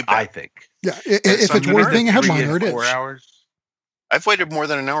 You bet. I think. Yeah. If it's worth being a headliner, it is. 4 hours. I've waited more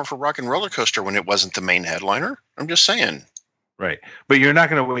than an hour for Rock and Roller Coaster when it wasn't the main headliner. I'm just saying. Right. But you're not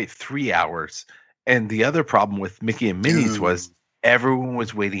going to wait 3 hours. And the other problem with Mickey and Minnie's was everyone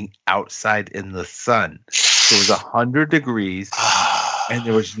was waiting outside in the sun. It was 100 degrees and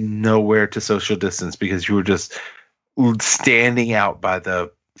there was nowhere to social distance because you were just standing out by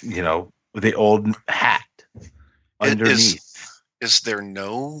the old hat underneath. Is there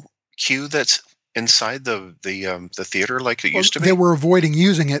no queue that's inside the theater like it used to be? They were avoiding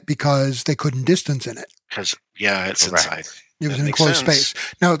using it because they couldn't distance in it. Because it's Correct. inside. It was That an makes enclosed sense.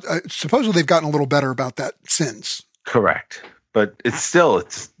 space. Now, supposedly they've gotten a little better about that since. Correct. But it's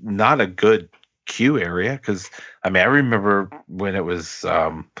not a good queue area because, I remember when it was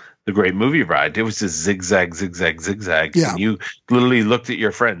the Great Movie Ride, it was just zigzag, zigzag, zigzag. Yeah. And you literally looked at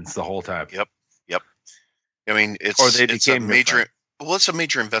your friends the whole time. Yep. I mean, Or it's they a became your major. friend. Well, it's a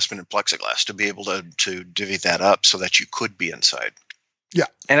major investment in plexiglass to be able to divvy that up so that you could be inside.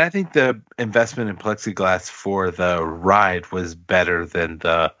 And I think the investment in plexiglass for the ride was better than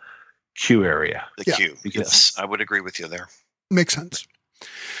the queue area. The Yeah. queue. Because- Yes, I would agree with you there. Makes sense.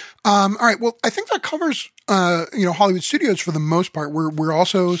 All right. Well, I think that covers, Hollywood Studios for the most part. We're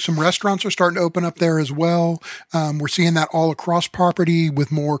also, some restaurants are starting to open up there as well. We're seeing that all across property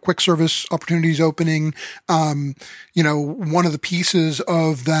with more quick service opportunities opening. One of the pieces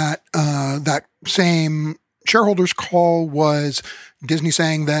of that same shareholders call was Disney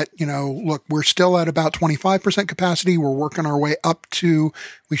saying that, look, we're still at about 25% capacity. We're working our way up to,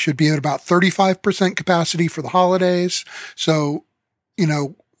 we should be at about 35% capacity for the holidays. So,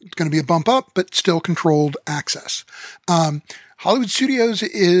 it's going to be a bump up, but still controlled access. Hollywood Studios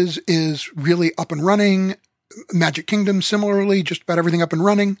is really up and running. Magic Kingdom, similarly, just about everything up and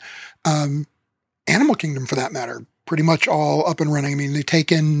running. Animal Kingdom, for that matter, pretty much all up and running. I mean, they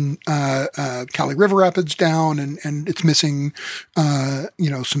take in Cali River Rapids down, and it's missing,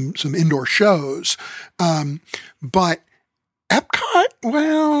 some indoor shows. But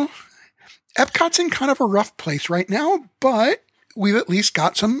Epcot, Epcot's in kind of a rough place right now, but we've at least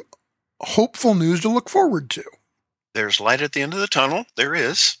got some hopeful news to look forward to. There's light at the end of the tunnel. There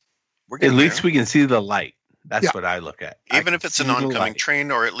is. We're At getting least there. we can see the light. That's Yeah. what I look at. Even if it's an oncoming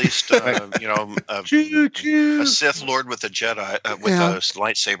train, or at least Choo choo. a Sith Lord with a Jedi with Yeah. a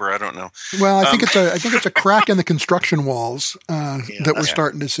lightsaber. I don't know. Well, I think it's a crack in the construction walls that we're that's-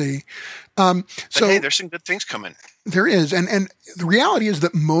 starting to see. But So hey, there's some good things coming. there is, and the reality is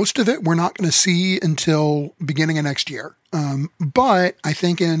that most of it we're not going to see until beginning of next year. But I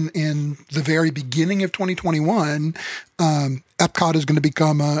think in the very beginning of 2021, Epcot is going to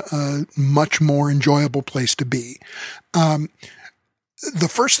become a much more enjoyable place to be. The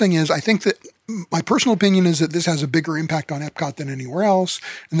first thing is, I think that my personal opinion is that this has a bigger impact on Epcot than anywhere else.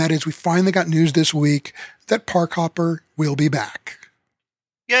 And that is, we finally got news this week that Park Hopper will be back.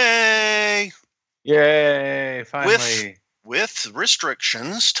 Yay! Yay! Finally. With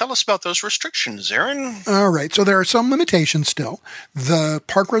restrictions. Tell us about those restrictions, Aaron. All right. So there are some limitations still. The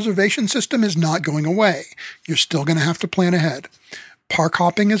park reservation system is not going away. You're still going to have to plan ahead. Park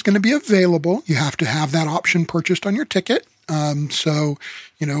hopping is going to be available. You have to have that option purchased on your ticket. So,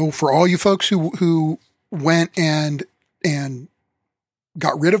 for all you folks who went and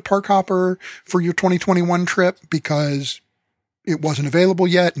got rid of Park Hopper for your 2021 trip because it wasn't available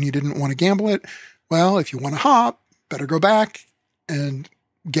yet and you didn't want to gamble it. Well, if you want to hop, better go back and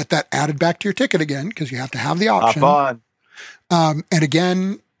get that added back to your ticket again, because you have to have the option. Hop on. And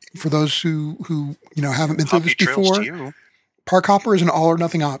again, for those who haven't been through this Hoppy trails before, to you. Park Hopper is an all or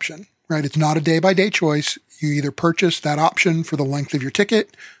nothing option, right? It's not a day by day choice. You either purchase that option for the length of your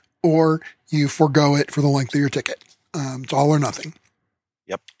ticket or you forego it for the length of your ticket. It's all or nothing.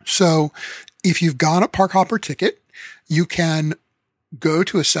 Yep. So if you've got a Park Hopper ticket, you can go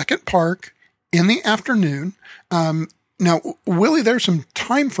to a second park in the afternoon. Now, Willie, there's some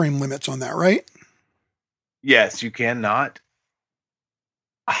time frame limits on that, right? Yes, you cannot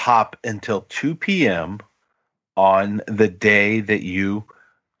hop until 2 p.m. on the day that you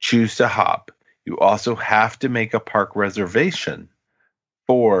choose to hop. You also have to make a park reservation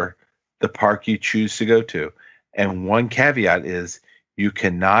for the park you choose to go to. And one caveat is you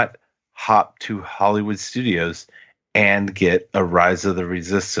cannot hop to Hollywood Studios and get a Rise of the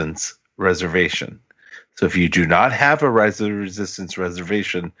Resistance reservation. So if you do not have a Rise of the Resistance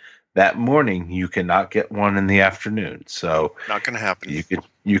reservation that morning, you cannot get one in the afternoon. So Not going to happen.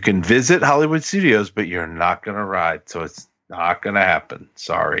 you can visit Hollywood Studios, but you're not going to ride. So it's not going to happen.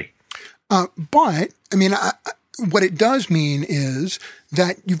 Sorry. But I mean, what it does mean is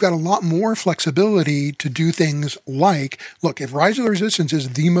that you've got a lot more flexibility to do things like, look, if Rise of the Resistance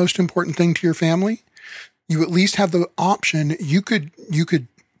is the most important thing to your family, you at least have the option. You could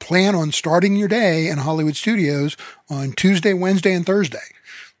plan on starting your day in Hollywood Studios on Tuesday, Wednesday, and Thursday,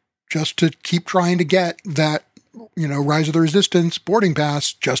 just to keep trying to get that, Rise of the Resistance boarding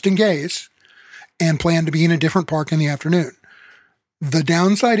pass just in case, and plan to be in a different park in the afternoon. The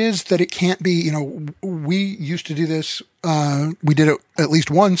downside is that it can't be, we used to do this. We did it at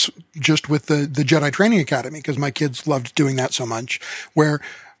least once just with the Jedi Training Academy, because my kids loved doing that so much, where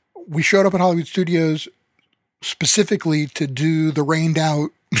we showed up at Hollywood Studios specifically to do the rained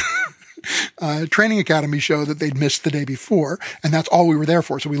out Training Academy show that they'd missed the day before. And that's all we were there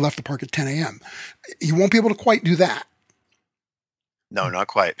for. So we left the park at 10 a.m. You won't be able to quite do that. No, not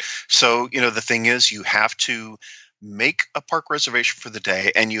quite. So, the thing is, you have to make a park reservation for the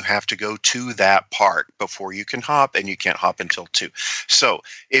day, and you have to go to that park before you can hop, and you can't hop until 2. So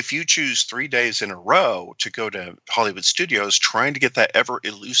if you choose 3 days in a row to go to Hollywood Studios trying to get that ever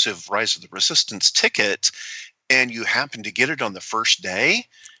elusive Rise of the Resistance ticket, and you happen to get it on the first day,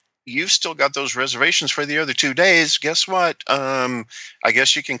 you've still got those reservations for the other 2 days. Guess what? I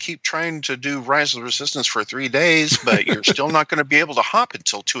guess you can keep trying to do Rise of the Resistance for 3 days, but you're still not going to be able to hop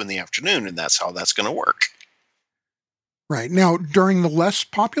until 2 in the afternoon, and that's how that's going to work. Right. Now, during the less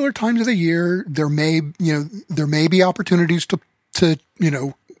popular times of the year, there may be opportunities to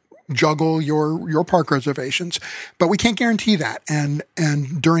juggle your park reservations, but we can't guarantee that. And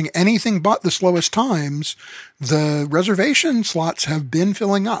during anything but the slowest times, the reservation slots have been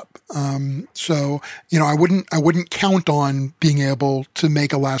filling up. So, I wouldn't count on being able to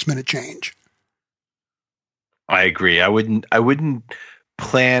make a last minute change. I agree. I wouldn't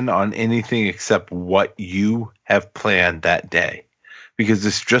plan on anything except what you have planned that day, because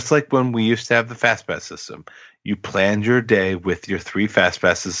it's just like when we used to have the fast pass system. You planned your day with your 3 fast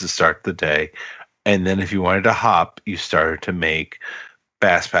passes to start the day, and then if you wanted to hop, you started to make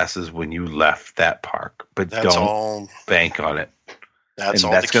fast passes when you left that park. But don't bank on it.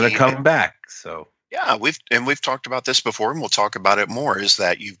 That's going to come back. So yeah, we've talked about this before, and we'll talk about it more, is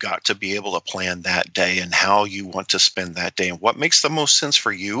that you've got to be able to plan that day and how you want to spend that day and what makes the most sense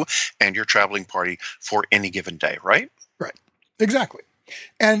for you and your traveling party for any given day, right? Right. Exactly.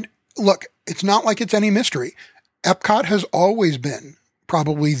 And look, it's not like it's any mystery. Epcot has always been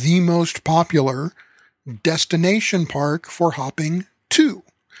probably the most popular destination park for hopping to,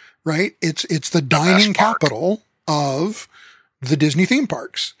 right? It's the dining capital of the Disney theme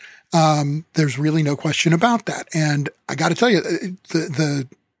parks. There's really no question about that. And I got to tell you, the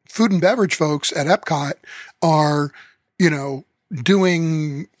food and beverage folks at Epcot are,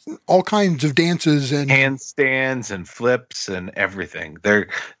 doing all kinds of dances and handstands and flips and everything.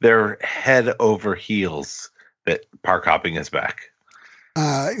 They're head over heels that park hopping is back.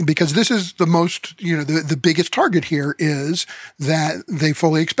 Because this is the most, the biggest target here is that they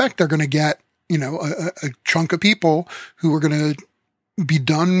fully expect they're going to get, a chunk of people who are going to be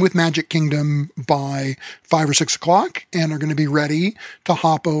done with Magic Kingdom by 5 or 6 o'clock and are going to be ready to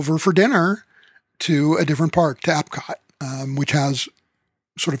hop over for dinner to a different park, to Epcot, which has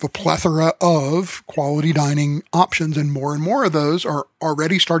sort of a plethora of quality dining options, and more of those are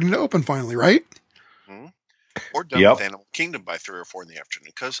already starting to open finally, right? Or done with Animal Kingdom by 3 or 4 in the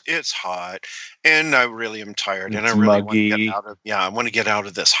afternoon, because it's hot and I really am tired, and I really want to get out of I want to get out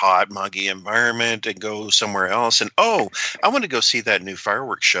of this hot, muggy environment and go somewhere else. And I want to go see that new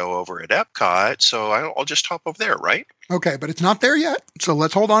fireworks show over at Epcot, so I'll just hop over there, right? Okay, but it's not there yet, so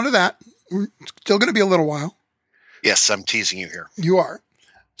let's hold on to that. It's still going to be a little while. Yes, I'm teasing you here. You are.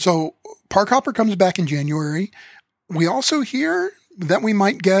 So Park Hopper comes back in January. We also hear that we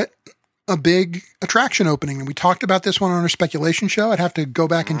might get a big attraction opening. And we talked about this one on our speculation show. I'd have to go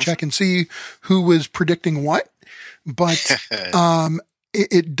back and check and see who was predicting what, but,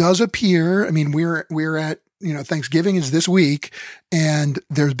 it does appear, I mean, we're at, Thanksgiving is this week and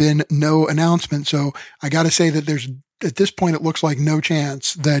there's been no announcement. So I got to say that at this point, it looks like no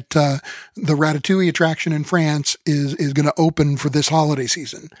chance that, the Ratatouille attraction in France is going to open for this holiday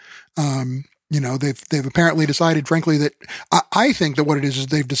season. They've apparently decided, frankly, that I think that what it is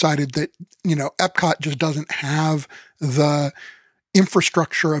they've decided that, Epcot just doesn't have the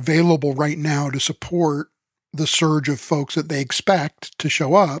infrastructure available right now to support the surge of folks that they expect to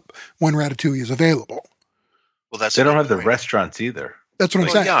show up when Ratatouille is available. Well, they don't have the restaurants either. That's what I'm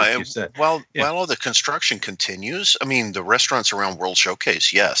saying. Yeah, while all the construction continues, I mean, the restaurants around World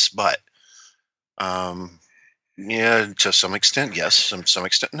Showcase, yes, but to some extent, yes, some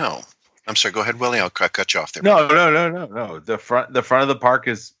extent, no. I'm sorry. Go ahead, Willie. I'll cut you off there. No. The front of the park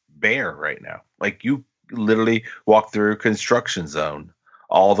is bare right now. Like, you literally walk through a construction zone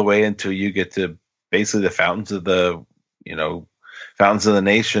all the way until you get to basically the fountains of the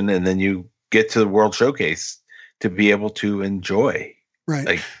nation, and then you get to the World Showcase to be able to enjoy.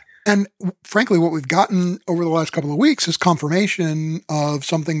 Right. And frankly, what we've gotten over the last couple of weeks is confirmation of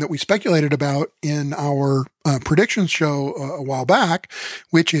something that we speculated about in our predictions show a while back,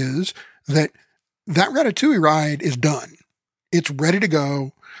 which is that Ratatouille ride is done. It's ready to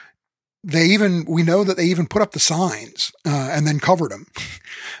go. We know that they even put up the signs and then covered them.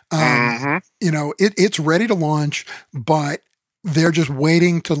 It's ready to launch, but they're just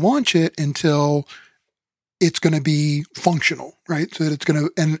waiting to launch it until it's going to be functional, right? So that it's going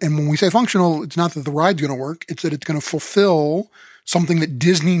to, and when we say functional, it's not that the ride's going to work. It's that it's going to fulfill something that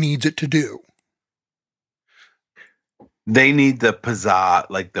Disney needs it to do. They need the pizzazz,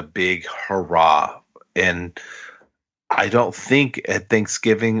 like the big hurrah. And I don't think at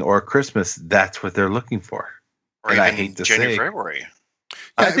Thanksgiving or Christmas, that's what they're looking for. Or and even I hate to January, say, February.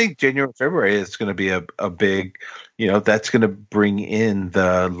 I think January, February is going to be a big, that's going to bring in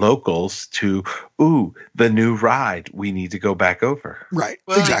the locals to, the new ride we need to go back over. Right.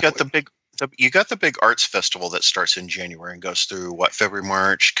 Well, exactly. you got the big arts festival that starts in January and goes through February,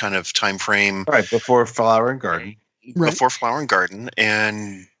 March kind of time frame. Right. Before Flower and Garden. Right. Before Flower and Garden.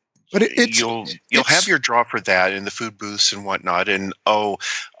 And but you'll have your draw for that in the food booths and whatnot. And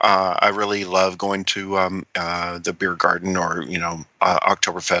I really love going to the beer garden or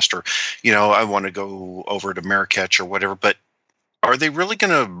Oktoberfest, or I want to go over to Marrakech or whatever. But are they really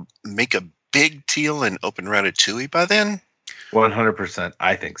going to make a big deal and open Ratatouille by then? 100%.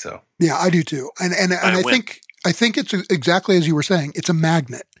 I think so. Yeah, I do too. And I think it's exactly as you were saying. It's a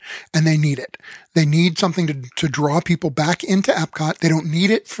magnet, and they need it. They need something to draw people back into Epcot. They don't need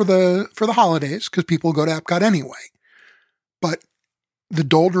it for the holidays because people go to Epcot anyway. But the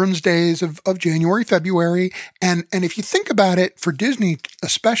doldrums days of January, February, and if you think about it, for Disney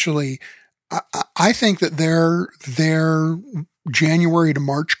especially, I think that their January to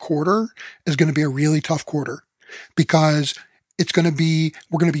March quarter is going to be a really tough quarter because we're going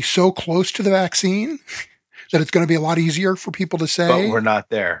to be so close to the vaccine that it's going to be a lot easier for people to say. But we're not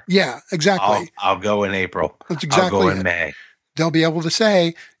there. Yeah, exactly. I'll go in April. That's exactly I'll go in May. They'll be able to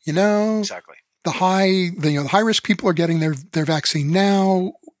say, exactly. The high risk people are getting their vaccine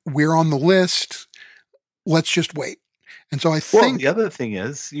now. We're on the list. Let's just wait. And so I think the other thing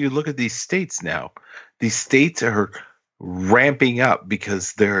is you look at these states now. These states are ramping up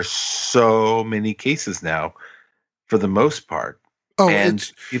because there are so many cases now for the most part. And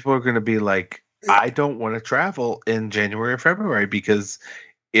people are going to be like, I don't want to travel in January or February because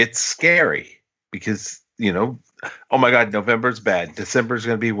it's scary because, oh my God, November's bad. December's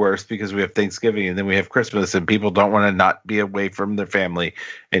going to be worse because we have Thanksgiving and then we have Christmas and people don't want to not be away from their family.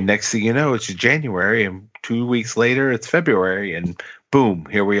 And next thing you know, it's January and 2 weeks later, it's February and boom,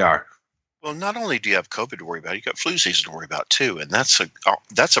 here we are. Well, not only do you have COVID to worry about, you got flu season to worry about too. And that's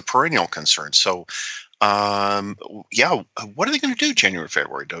a perennial concern. So, what are they going to do January,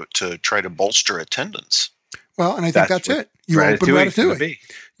 February to try to bolster attendance? Well, and I think that's it. You open Ratatouille,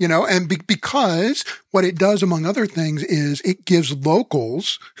 because what it does, among other things, is it gives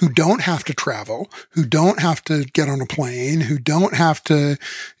locals who don't have to travel, who don't have to get on a plane, who don't have to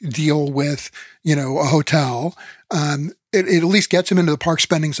deal with, a hotel. It at least gets them into the park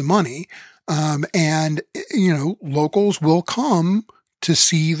spending some money. And locals will come to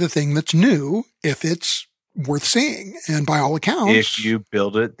see the thing that's new if it's worth seeing. And by all accounts, if you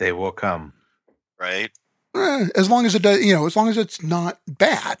build it, they will come. Right. As long as it does, as long as it's not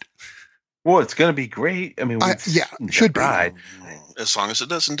bad. Well, it's going to be great. I mean, it should be. As long as it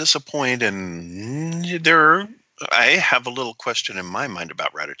doesn't disappoint. And I have a little question in my mind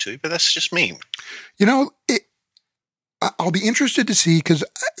about Ratatouille, but that's just me. I'll be interested to see because,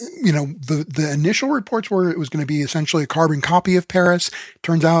 the initial reports were it was going to be essentially a carbon copy of Paris.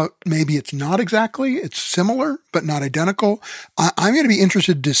 Turns out maybe it's not exactly. It's similar, but not identical. I'm going to be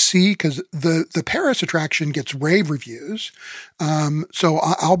interested to see because the Paris attraction gets rave reviews. So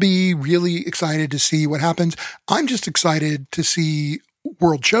I'll be really excited to see what happens. I'm just excited to see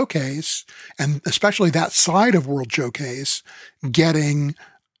World Showcase and especially that side of World Showcase getting,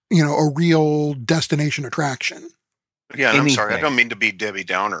 a real destination attraction. Yeah, and I'm sorry. I don't mean to be Debbie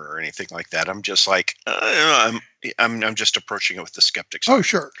Downer or anything like that. I'm just like I'm just approaching it with the skeptics. Oh,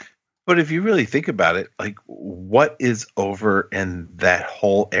 sure. But if you really think about it, like what is over in that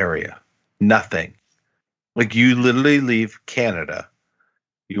whole area? Nothing. Like you literally leave Canada,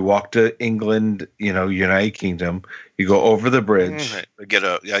 you walk to England, United Kingdom. You go over the bridge. I get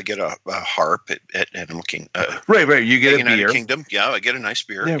a harp at Animal Kingdom. Right. You get a beer. United Kingdom. Yeah, I get a nice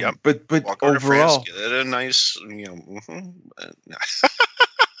beer. Yeah, but walk over overall, to France, get a nice.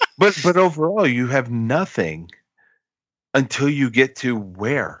 But overall, you have nothing until you get to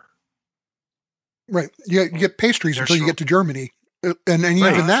where. Right. You get pastries until you get to Germany, and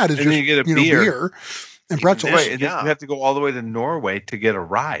even that is just you get a beer and pretzels. Right, and you have to go all the way to Norway to get a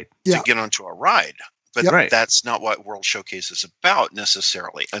ride. To get onto a ride. But that's not what World Showcase is about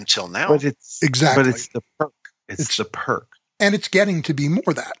necessarily until now. But it's exactly. But it's the perk. It's the perk. And it's getting to be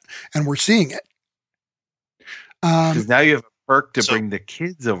more that. And we're seeing it. Because now you have a perk to bring the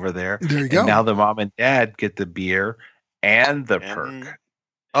kids over there. There you and go. Now the mom and dad get the beer and the perk.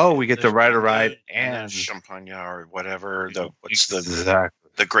 Oh, we get to ride a ride and champagne or whatever. Exactly.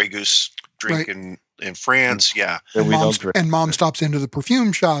 The Grey Goose drink in France. Yeah. And mom stops into the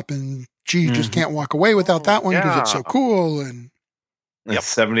perfume shop and she just can't walk away without that one because it's so cool. And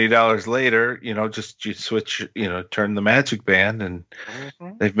 $70 later, just you switch, turn the magic band and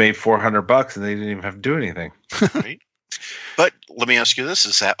they've made $400 and they didn't even have to do anything. Right. But let me ask you this.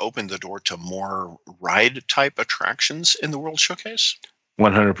 Does that open the door to more ride type attractions in the World Showcase?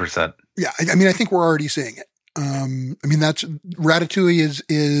 100%. Yeah. I mean, I think we're already seeing it. That's Ratatouille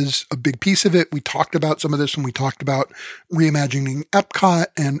is a big piece of it. We talked about some of this when we talked about reimagining Epcot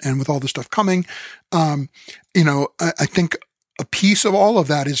and with all the stuff coming. I think a piece of all of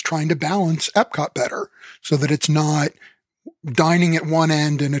that is trying to balance Epcot better so that it's not dining at one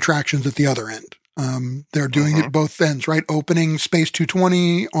end and attractions at the other end. They're doing it both ends, right? Opening Space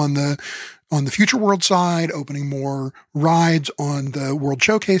 220 on the Future World side, opening more rides on the World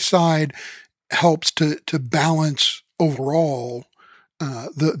Showcase side helps to balance overall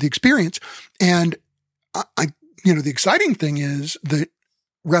the experience. And the exciting thing is that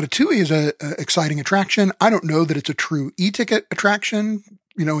Ratatouille is a exciting attraction. I don't know that it's a true e-ticket attraction.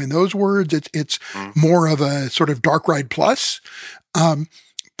 In those words, it's more of a sort of dark ride plus.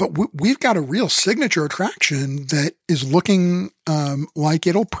 But we've got a real signature attraction that is looking like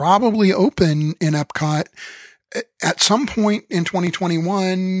it'll probably open in Epcot at some point in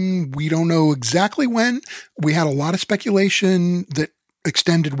 2021. We don't know exactly when. We had a lot of speculation that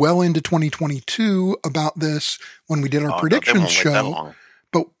extended well into 2022 about this when we did our predictions show.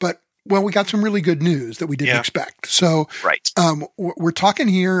 But we got some really good news that we didn't expect. So we're talking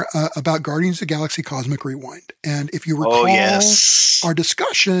here about Guardians of the Galaxy Cosmic Rewind. And if you recall our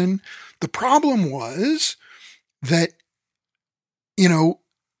discussion, the problem was that,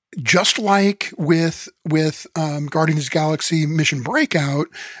 just like with Guardians of the Galaxy Mission Breakout,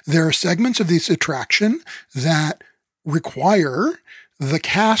 there are segments of this attraction that require the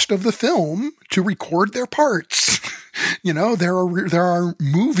cast of the film to record their parts. There are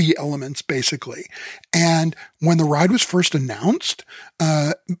movie elements basically. And when the ride was first announced,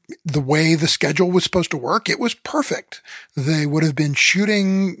 the way the schedule was supposed to work, it was perfect. They would have been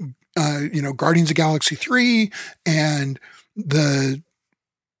shooting, Guardians of the Galaxy 3, and the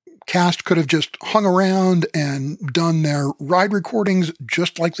cast could have just hung around and done their ride recordings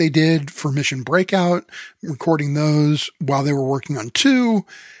just like they did for Mission Breakout, recording those while they were working on 2.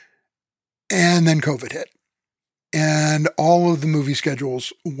 And then COVID hit. And all of the movie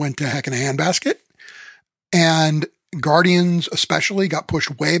schedules went to heck in a handbasket. And Guardians especially got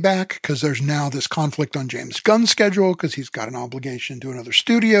pushed way back because there's now this conflict on James Gunn's schedule because he's got an obligation to another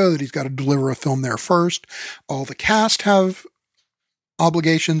studio that he's got to deliver a film there first. All the cast have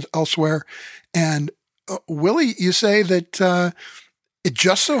obligations elsewhere. And Willie, you say that it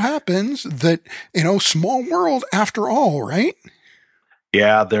just so happens that, small world after all, right?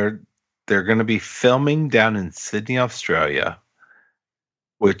 Yeah, they're going to be filming down in Sydney, Australia,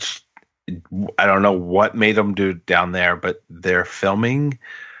 which I don't know what made them do down there, but they're filming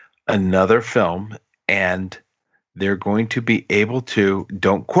another film and they're going to be able to,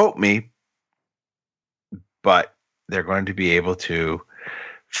 don't quote me, but they're going to be able to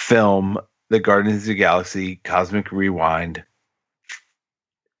film the Guardians of the Galaxy Cosmic Rewind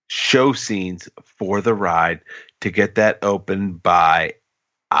show scenes for the ride to get that open by,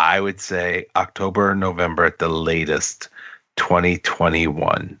 I would say, October or November at the latest,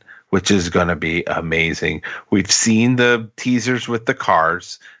 2021, which is going to be amazing. We've seen the teasers with the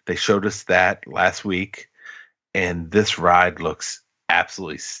cars. They showed us that last week, and this ride looks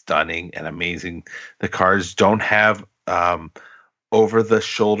absolutely stunning and amazing. The cars don't have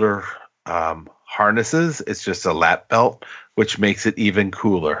over-the-shoulder harnesses. It's just a lap belt, which makes it even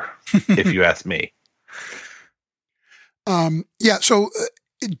cooler, if you ask me. So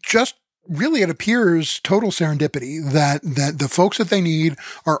it appears total serendipity that the folks that they need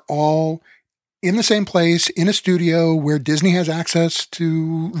are all in the same place in a studio where Disney has access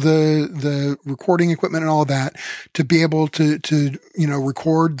to the recording equipment and all of that to be able to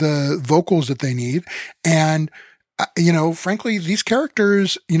record the vocals that they need. And frankly, these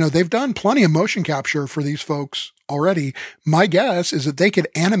characters, they've done plenty of motion capture for these folks already. My guess is that they could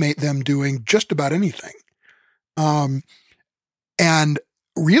animate them doing just about anything. And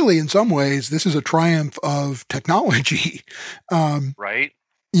really, in some ways, this is a triumph of technology. Right.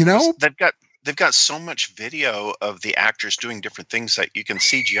 They've got they've got so much video of the actors doing different things that you can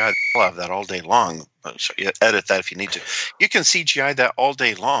CGI the hell out of that all day long. So you edit that if you need to. You can CGI that all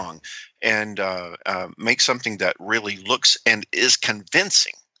day long and make something that really looks and is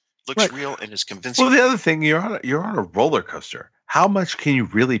convincing. Looks real and is convincing. Well, the other thing, you're on a roller coaster. How much can you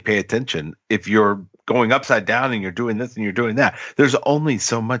really pay attention if you're going upside down and you're doing this and you're doing that? There's only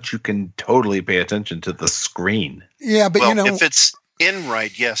so much you can totally pay attention to the screen. Yeah, but if it's in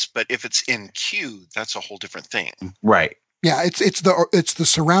ride, yes, but if it's in queue, that's a whole different thing. Right. Yeah, it's the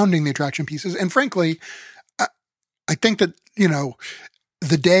surrounding the attraction pieces, and frankly, I think that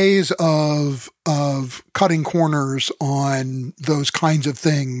the days of cutting corners on those kinds of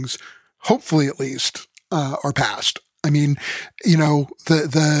things, hopefully at least, are past. I mean,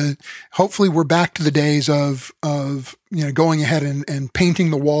 the hopefully we're back to the days of going ahead and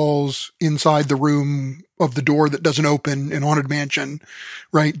painting the walls inside the room of the door that doesn't open in Haunted Mansion,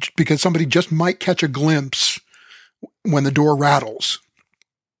 right? Because somebody just might catch a glimpse when the door rattles,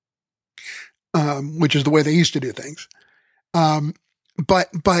 which is the way they used to do things.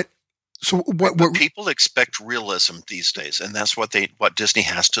 But people expect realism these days, and that's what Disney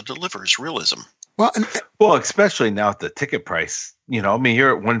has to deliver is realism. Well, especially now at the ticket price, you're at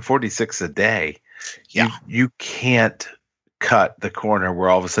 $146 a day. Yeah, you can't cut the corner where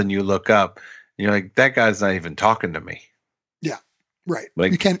all of a sudden you look up and you're like, that guy's not even talking to me. Yeah, right.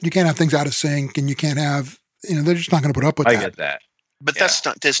 Like, you can't have things out of sync, and you can't have they're just not going to put up with that. I get that, but that's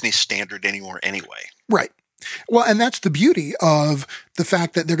not Disney's standard anymore, anyway. Right. Well, and that's the beauty of the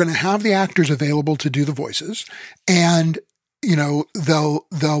fact that they're going to have the actors available to do the voices, and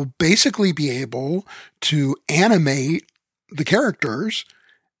they'll basically be able to animate the characters,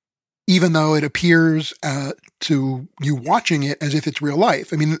 even though it appears to you watching it as if it's real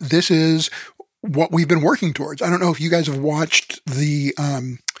life. I mean, this is what we've been working towards. I don't know if you guys have watched the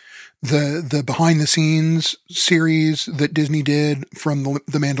behind the scenes series that Disney did from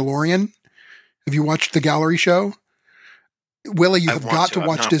the Mandalorian. Have you watched the gallery show? Willie, you have got to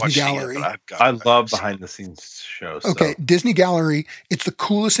watch Disney Gallery. I love behind the scenes shows. Okay, so. Disney Gallery, it's the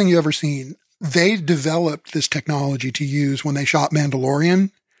coolest thing you've ever seen. They developed this technology to use when they shot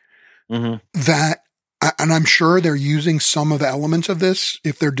Mandalorian. Mm-hmm. And I'm sure they're using some of the elements of this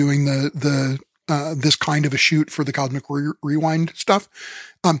if they're doing this kind of a shoot for the Cosmic Rewind stuff.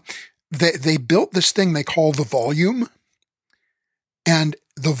 They built this thing they call the volume, and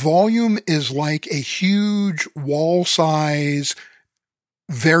the volume is like a huge wall size,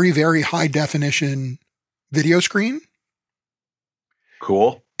 very, very high definition video screen.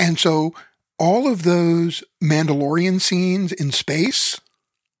 Cool. And so all of those Mandalorian scenes in space,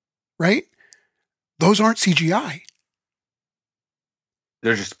 right? Those aren't CGI.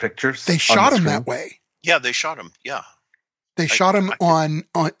 They're just pictures. They shot them that way. Yeah, they shot them. Yeah. They shot them on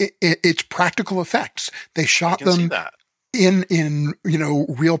it's practical effects. They shot them in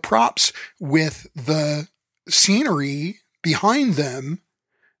real props with the scenery behind them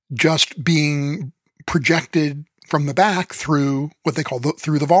just being projected from the back through what they call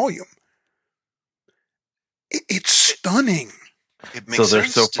through the volume. It's stunning. It makes so they're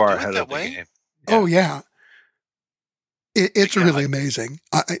sense so to far do it ahead that of the way. game. Yeah. Oh yeah. It's really amazing.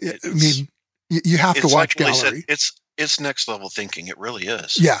 I mean, you have to watch like Gallery. Said, it's next level thinking. It really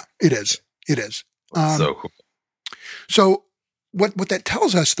is. Yeah, it is. It is. So cool. So what that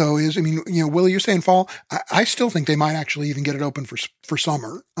tells us though is, I mean, Willie, you're saying fall. I still think they might actually even get it open for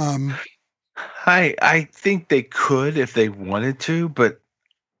summer. I think they could if they wanted to, but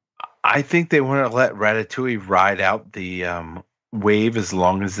I think they want to let Ratatouille ride out the wave as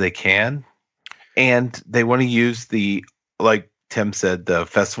long as they can, and they want to use like Tim said, the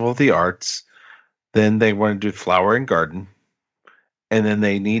Festival of the Arts. Then they want to do Flower and Garden. And then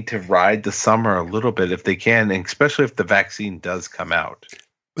they need to ride the summer a little bit if they can, and especially if the vaccine does come out.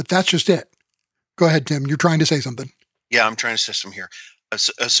 But that's just it. Go ahead, Tim. You're trying to say something. Yeah, I'm trying to say something here.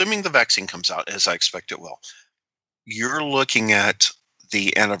 Assuming the vaccine comes out, as I expect it will, you're looking at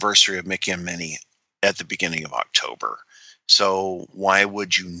the anniversary of Mickey and Minnie at the beginning of October. So why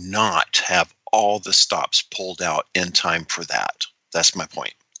would you not have all the stops pulled out in time for that? That's my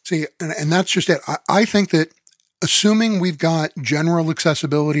point. See, and that's just it. I think that assuming we've got general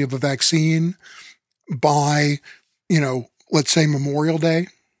accessibility of a vaccine by, let's say Memorial Day.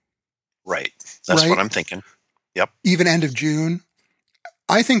 Right. That's what I'm thinking. Yep. Even end of June.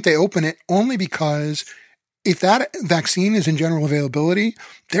 I think they open it only because if that vaccine is in general availability,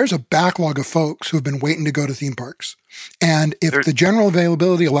 there's a backlog of folks who have been waiting to go to theme parks. And if the general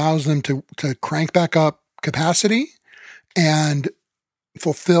availability allows them to crank back up capacity and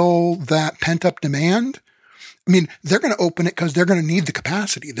fulfill that pent up demand, I mean, they're going to open it because they're going to need the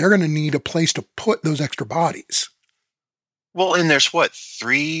capacity. They're going to need a place to put those extra bodies. Well, and there's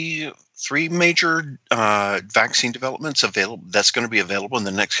three major vaccine developments available. That's going to be available in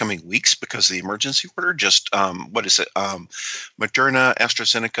the next coming weeks because of the emergency order. Just what is it? Moderna,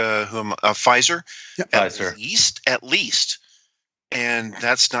 AstraZeneca, Pfizer. Yep. Pfizer. At least. And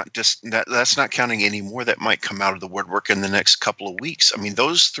that's not counting any more that might come out of the woodwork in the next couple of weeks. I mean,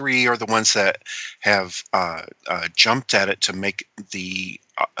 those three are the ones that have jumped at it to make the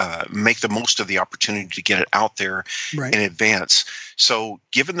most of the opportunity to get it out there Right. in advance. So,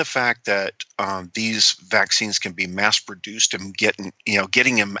 given the fact that these vaccines can be mass produced and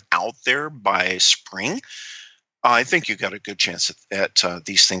getting them out there by spring, I think you got a good chance at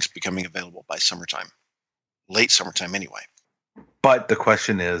these things becoming available by summertime, late summertime, anyway. But the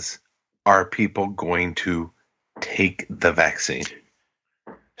question is, are people going to take the vaccine?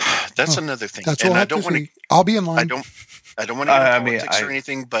 That's another thing. That's and what I don't want to. I'll be in line. I don't want to get into politics or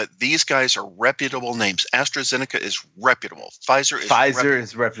anything, but these guys are reputable names. AstraZeneca is reputable. Pfizer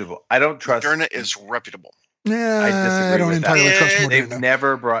is reputable. I don't trust. Moderna is reputable. Yeah, I disagree I don't with entirely that. trust Moderna. They've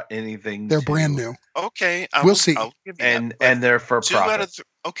never brought anything. They're brand new. Okay, We'll see. I'll give you And that, they're for two out profit. of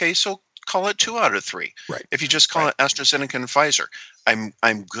okay, so call it 2 out of 3. Right. If you just call it AstraZeneca and Pfizer,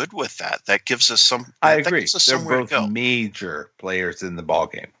 I'm good with that. That gives us some. I that agree. gives us They're somewhere both to go. major players in the ball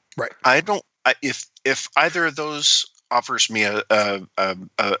game. Right. If either of those offers me a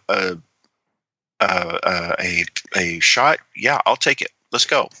shot, yeah, I'll take it. Let's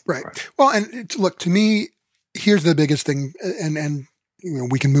go. Right. Well, and look, to me, here's the biggest thing, and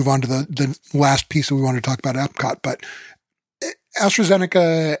we can move on to the last piece that we want to talk about Epcot, but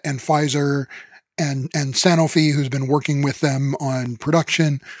AstraZeneca and Pfizer and Sanofi, who's been working with them on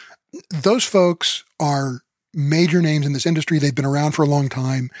production, those folks are major names in this industry. They've been around for a long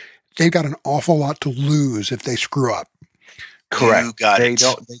time. They've got an awful lot to lose if they screw up. Correct. You got they it.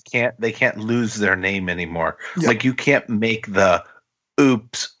 don't. They can't lose their name anymore. Yeah. Like you can't make the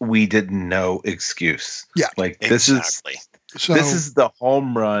 "oops, we didn't know" excuse. Yeah. Like Exactly. So this is the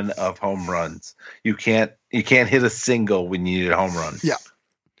home run of home runs. You can't hit a single when you need a home run. Yeah.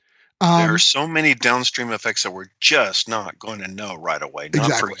 There are so many downstream effects that we're just not going to know right away, not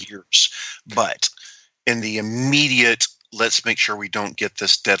Exactly. for years. But in the immediate, let's make sure we don't get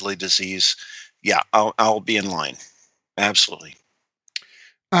this deadly disease. Yeah, I'll be in line. Absolutely.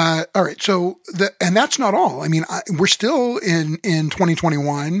 all right. So and that's not all. I mean, we're still in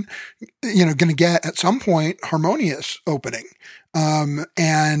 2021, going to get at some point Harmonious opening.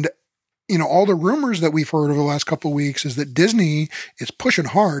 And all the rumors that we've heard over the last couple of weeks is that Disney is pushing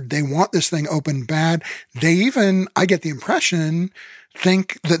hard. They want this thing open bad. They even, I get the impression,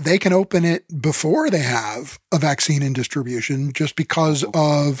 think that they can open it before they have a vaccine in distribution just because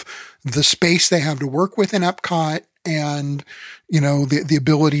of the space they have to work with in Epcot and, the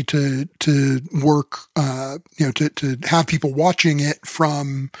ability to work, to have people watching it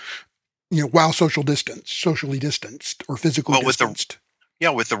from, while socially distanced or physically distanced.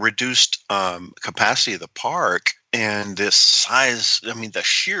 With the reduced capacity of the park and this size, the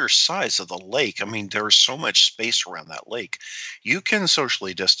sheer size of the lake, there's so much space around that lake. You can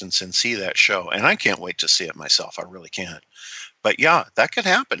socially distance and see that show. And I can't wait to see it myself. I really can't. But yeah, that could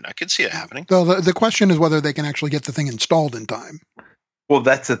happen. I could see it happening. So the question is whether they can actually get the thing installed in time. Well,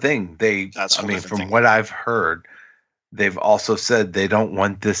 that's the thing. From what I've heard, they've also said they don't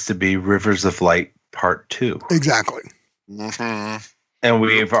want this to be Rivers of Light Part 2. Exactly. Mm-hmm. And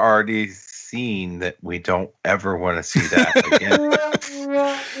we've already seen that we don't ever want to see that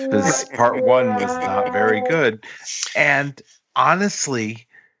again. This Part 1 was not very good. And honestly,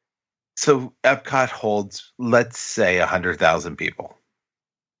 so Epcot holds, let's say, 100,000 people.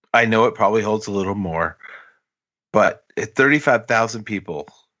 I know it probably holds a little more, but at 35,000 people,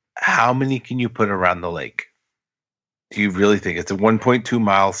 how many can you put around the lake? Do you really think it's a 1.2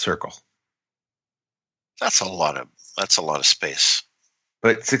 mile circle? That's a lot of space.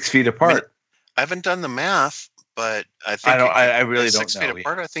 But 6 feet apart. I haven't done the math, but I think I really don't know. 6 feet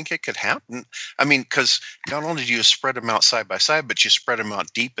apart, I think it could happen. Because not only do you spread them out side by side, but you spread them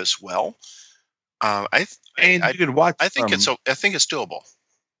out deep as well. You could watch. I think it's doable.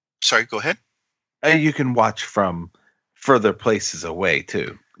 Sorry, go ahead. You can watch from further places away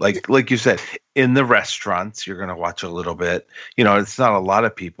too. Like you said, in the restaurants, you're going to watch a little bit. It's not a lot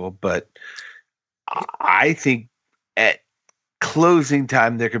of people, but I think at closing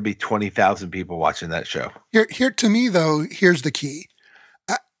time there could be 20,000 people watching that show. Here to me though, here's the key.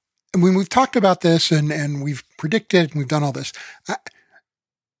 When we've talked about this and we've predicted and we've done all this,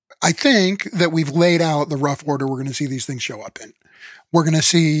 I think that we've laid out the rough order we're going to see these things show up in. We're going to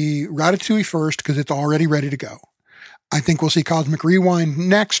see Ratatouille first because it's already ready to go. I think we'll see Cosmic Rewind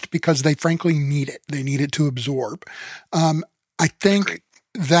next because they frankly need it. They need it to absorb. I think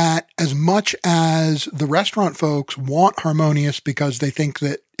that as much as the restaurant folks want Harmonious because they think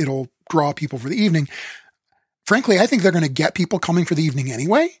that it'll draw people for the evening, frankly, I think they're going to get people coming for the evening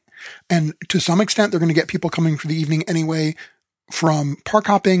anyway. And to some extent, they're going to get people coming for the evening anyway from park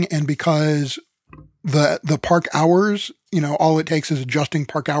hopping. And because the park hours, all it takes is adjusting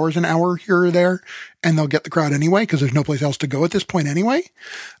park hours an hour here or there, and they'll get the crowd anyway because there's no place else to go at this point anyway.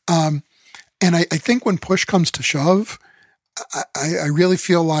 And I think when push comes to shove, I really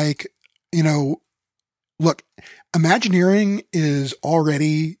feel like, look, Imagineering is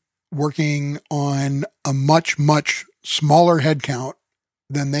already working on a much, much smaller headcount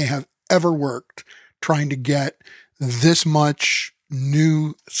than they have ever worked trying to get this much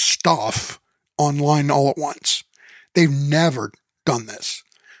new stuff online all at once. They've never done this.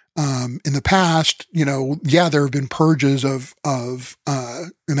 In the past, there have been purges of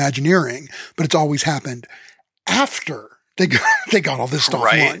Imagineering, but it's always happened after they got all this stuff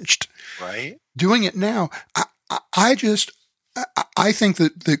launched. Right. Doing it now, I think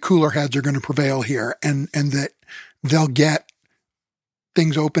that the cooler heads are going to prevail here, and that they'll get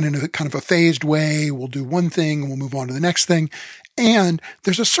things open in a kind of a phased way. We'll do one thing, we'll move on to the next thing. And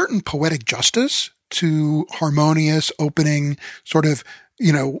there's a certain poetic justice to Harmonious opening sort of,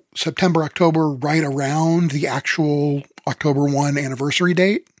 September, October, right around the actual October 1 anniversary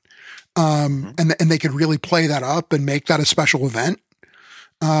date. And they could really play that up and make that a special event.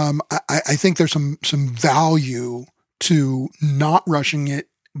 I think there's some value to not rushing it,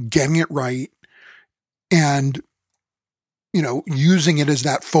 getting it right, and, using it as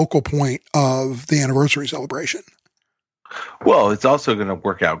that focal point of the anniversary celebration. Well, it's also going to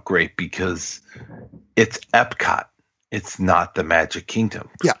work out great because it's Epcot. It's not the Magic Kingdom.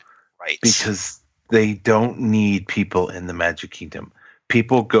 Yeah. Right. Because they don't need people in the Magic Kingdom.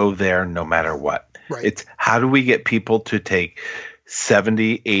 People go there no matter what. Right. It's how do we get people to take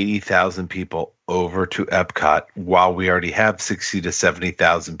 70, 80,000 people over to Epcot while we already have 60 to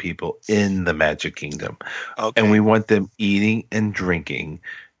 70,000 people in the Magic Kingdom. Okay. And we want them eating and drinking,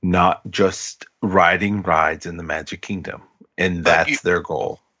 not just riding rides in the Magic Kingdom. And that's their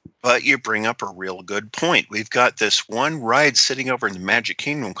goal. But you bring up a real good point. We've got this one ride sitting over in the Magic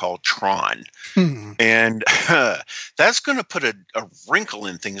Kingdom called Tron. And that's going to put a wrinkle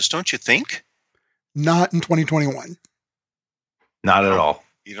in things, don't you think? Not in 2021. Not at all.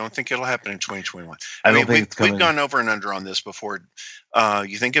 You don't think it'll happen in 2021? I mean, we've gone over and under on this before.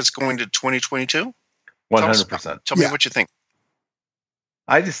 You think it's going to 2022? 100%. Tell me what you think.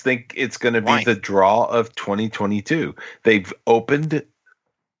 I just think it's going to be the draw of 2022. They've opened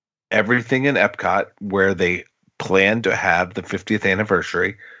everything in Epcot where they plan to have the 50th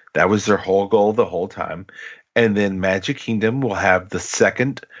anniversary. That was their whole goal the whole time. And then Magic Kingdom will have the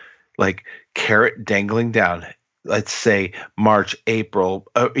second, carrot dangling down. Let's say March, April,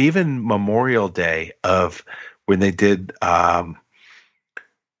 or even Memorial Day of when they did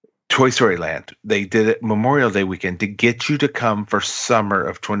Toy Story Land. They did it Memorial Day weekend to get you to come for summer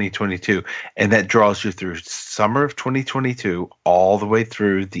of 2022. And that draws you through summer of 2022 all the way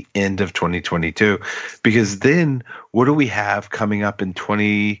through the end of 2022. Because then what do we have coming up in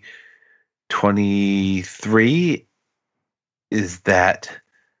 2023 is that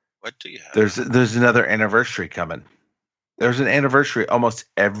what do you have? There's another anniversary coming. There's an anniversary almost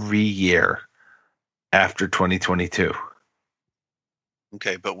every year after 2022.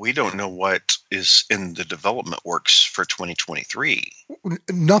 Okay, but we don't know what is in the development works for 2023.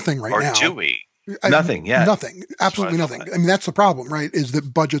 Nothing right now. Or do we? Nothing, yeah. Nothing. Absolutely nothing. I mean, that's the problem, right? Is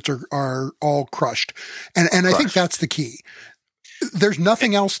that budgets are all crushed. And I think that's the key. There's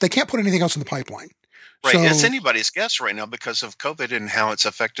nothing else. They can't put anything else in the pipeline. Right. It's anybody's guess right now because of COVID and how it's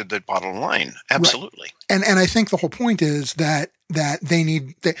affected the bottom line. Absolutely. Right. And I think the whole point is that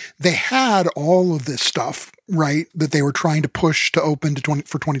they had all of this stuff, right, that they were trying to push to open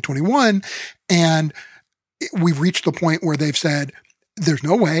for 2021. And we've reached the point where they've said, there's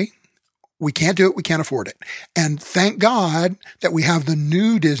no way. We can't do it. We can't afford it. And thank God that we have the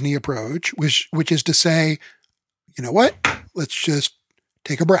new Disney approach, which is to say, you know what? Let's just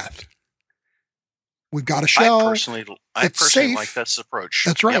take a breath. We've got a shell. I personally like this approach.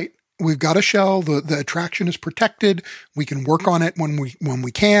 That's right. Yep. We've got a shell. The attraction is protected. We can work on it when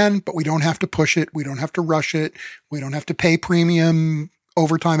we can, but we don't have to push it. We don't have to rush it. We don't have to pay premium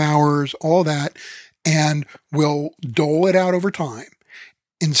overtime hours, all that. And we'll dole it out over time.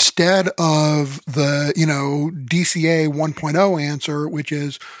 Instead of the, DCA 1.0 answer, which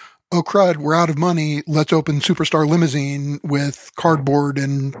is, oh crud, we're out of money. Let's open Superstar Limousine with cardboard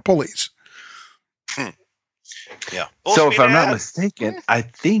and pulleys. Yeah. So if I'm not mistaken, I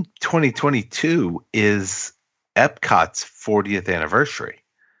think 2022 is Epcot's 40th anniversary.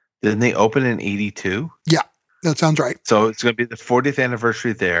 Didn't they open in 82? Yeah, that sounds right. So it's going to be the 40th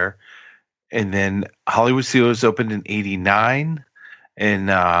anniversary there. And then Hollywood Studios opened in 89. And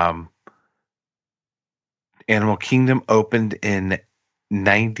Animal Kingdom opened in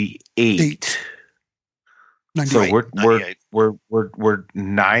 98. So we're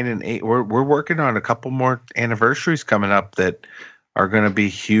 9 and 8. We're working on a couple more anniversaries coming up that are going to be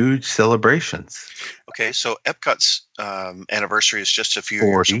huge celebrations. Okay, so Epcot's anniversary is just a few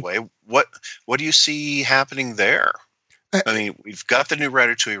years away. What do you see happening there? I mean, we've got the new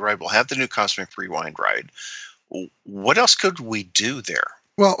Ratatouille ride. We'll have the new Cosmic Rewind ride. What else could we do there?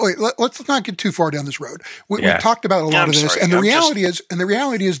 Well, wait, let's not get too far down this road. We've talked about a lot of this, and the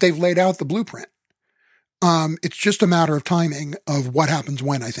reality is they've laid out the blueprint. It's just a matter of timing of what happens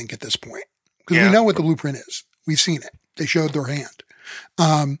when, I think, at this point. Because we know what the blueprint is. We've seen it. They showed their hand.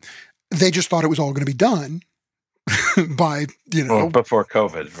 They just thought it was all going to be done by, before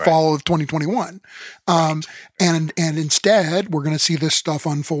COVID, fall of 2021. And instead, we're going to see this stuff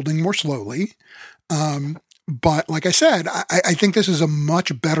unfolding more slowly. But like I said, I think this is a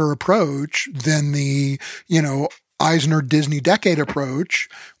much better approach than the, Eisner Disney Decade approach,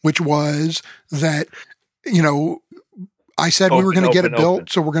 which was that, I said we were going to get it built,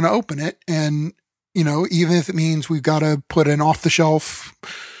 so we're going to open it. And, even if it means we've got to put an off the shelf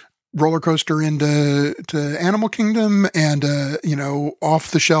roller coaster into Animal Kingdom and,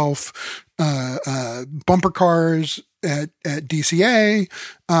 off the shelf, bumper cars at DCA,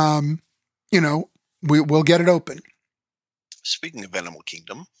 we'll get it open. Speaking of Animal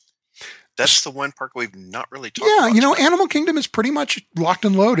Kingdom, that's the one park we've not really talked about. Yeah, Animal Kingdom is pretty much locked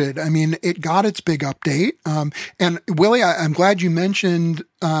and loaded. I mean, it got its big update. And Willie, I'm glad you mentioned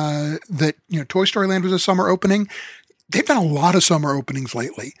that, Toy Story Land was a summer opening. They've done a lot of summer openings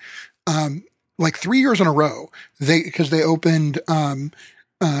lately. Like 3 years in a row. Because they opened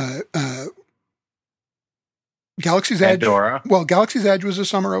Galaxy's Edge. Pandora. Well, Galaxy's Edge was a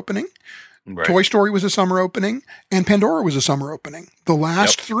summer opening. Right. Toy Story was a summer opening, and Pandora was a summer opening. The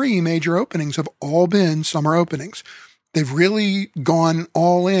last three major openings have all been summer openings. They've really gone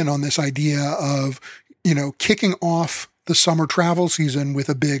all in on this idea of, kicking off the summer travel season with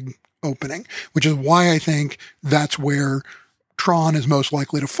a big opening, which is why I think that's where Tron is most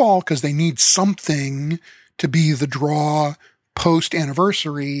likely to fall, because they need something to be the draw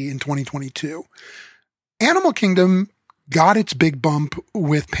post-anniversary in 2022. Animal Kingdom got its big bump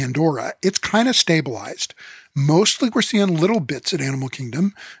with Pandora. It's kind of stabilized. Mostly we're seeing little bits at Animal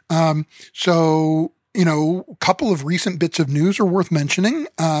Kingdom. So, a couple of recent bits of news are worth mentioning.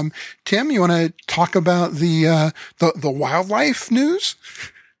 Tim, you want to talk about the wildlife news?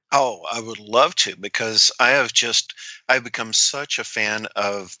 Oh, I would love to, because I've become such a fan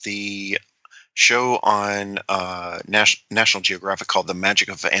of the show on National Geographic called The Magic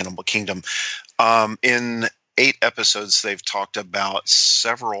of Animal Kingdom. In 8 episodes, they've talked about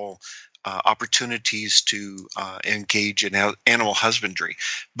several opportunities to engage in animal husbandry.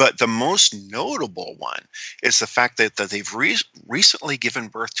 But the most notable one is the fact that they've recently given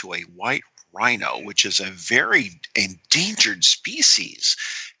birth to a white rhino, which is a very endangered species.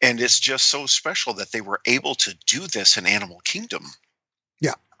 And it's just so special that they were able to do this in Animal Kingdom.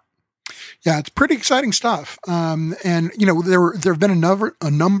 Yeah, it's pretty exciting stuff. And there have been a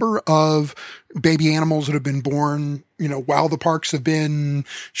number of baby animals that have been born, while the parks have been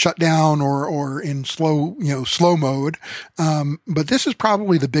shut down or in slow mode. But this is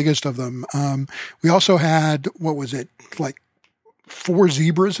probably the biggest of them. We also had, what was it, like 4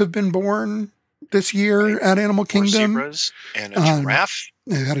 zebras have been born this year at Animal Kingdom. 4 zebras and a giraffe.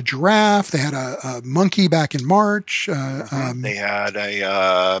 They had a giraffe. They had a monkey back in March. They had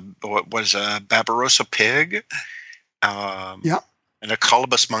a Barbarossa pig. And a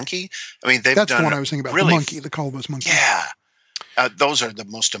colobus monkey. I mean, that's the one I was thinking about. Really, the colobus monkey. Yeah, those are the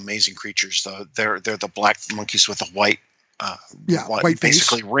most amazing creatures. Though they're the black monkeys with a white, white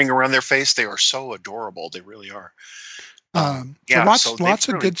basically ring around their face. They are so adorable. They really are. So lots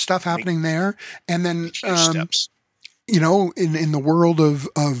of good stuff happening there. And then, steps. In the world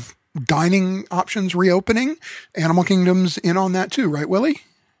of dining options reopening, Animal Kingdom's in on that too, right, Willie?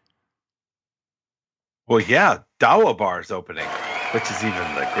 Well, yeah, Dawa Bar's opening, which is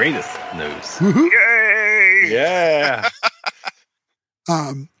even the greatest news. Woo-hoo. Yay! Yeah.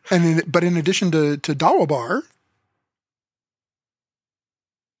 But in addition to Dawa Bar,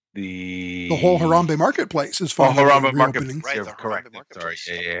 the whole Harambe Marketplace is finally Harambe reopening. Right, Yeah, the correct. Harambe Marketplace.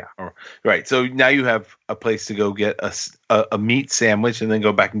 Sorry. Yeah. Right. So now you have a place to go get a meat sandwich and then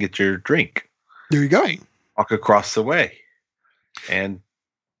go back and get your drink. There you go. Right. Walk across the way. And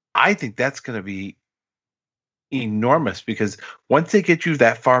I think that's going to be enormous because once they get you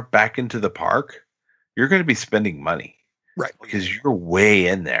that far back into the park, you're going to be spending money. Right. Because you're way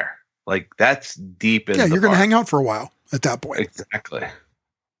in there. Like that's deep in the you're going to park. hang out for a while at that point. Exactly.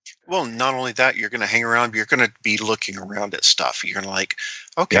 Well, not only that, you're going to hang around, but you're going to be looking around at stuff. You're going to like,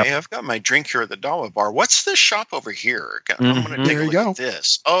 okay, Yep. I've got my drink here at the Dollar Bar. What's this shop over here? I'm going to take There a you look go. at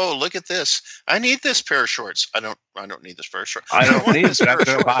this. Oh, look at this. I need this pair of shorts. I don't need this pair of shorts. I don't want need this it, but pair I'm of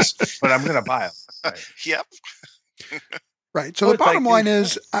going to buy shorts. it. But I'm going to buy them. Right. Yep. Right. So Well, the it's bottom like- line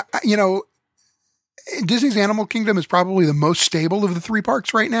is, Disney's Animal Kingdom is probably the most stable of the three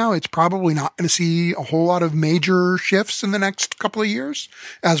parks right now. It's probably not going to see a whole lot of major shifts in the next couple of years,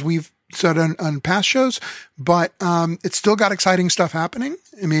 as we've said on past shows, but it's still got exciting stuff happening.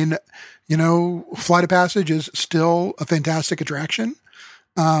 I mean, Flight of Passage is still a fantastic attraction.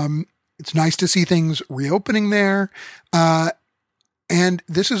 It's nice to see things reopening there. And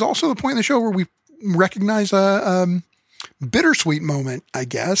this is also the point in the show where we recognize a bittersweet moment, I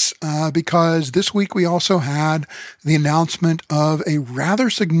guess, because this week we also had the announcement of a rather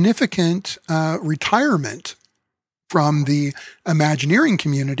significant retirement from the Imagineering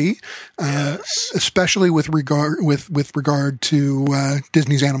community, Yes. especially with regard to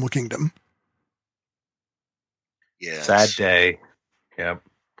Disney's Animal Kingdom. Yes. Sad day. Yep.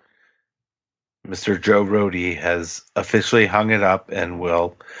 Mr. Joe Rohde has officially hung it up and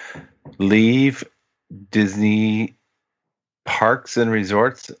will leave Disney Parks and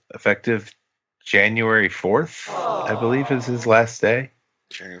Resorts effective January 4th, I believe is his last day.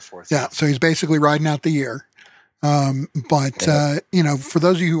 January 4th. Yeah, so he's basically riding out the year. But for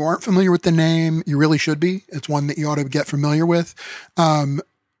those of you who aren't familiar with the name, you really should be. It's one that you ought to get familiar with. In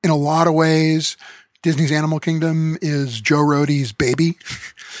a lot of ways, Disney's Animal Kingdom is Joe Rohde's baby.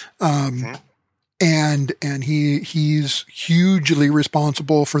 And he's hugely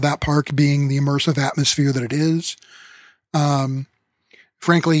responsible for that park being the immersive atmosphere that it is.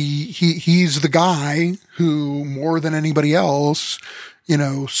 Frankly, he's the guy who, more than anybody else,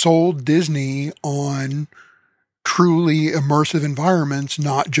 sold Disney on truly immersive environments,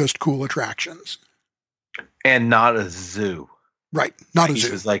 not just cool attractions. And not a zoo. Right. Not a He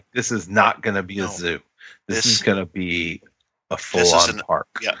zoo. was like, this is not going to be a No. zoo. This This- is going to be a This is full-on park.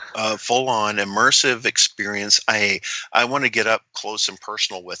 Yeah, full-on immersive experience. I want to get up close and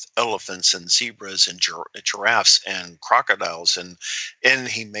personal with elephants and zebras and giraffes and crocodiles, and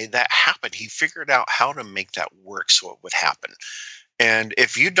he made that happen. He figured out how to make that work so it would happen. And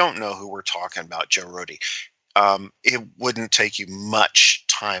if you don't know who we're talking about, Joe Rohde, it wouldn't take you much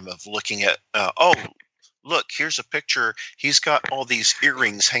time of looking at, look, here's a picture. He's got all these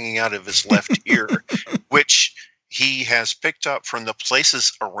earrings hanging out of his left ear, which he has picked up from the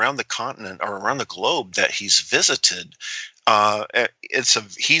places around the continent or around the globe that he's visited.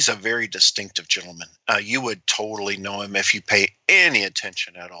 He's a very distinctive gentleman. You would totally know him if you pay any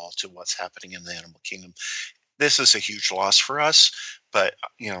attention at all to what's happening in the Animal Kingdom. This is a huge loss for us, but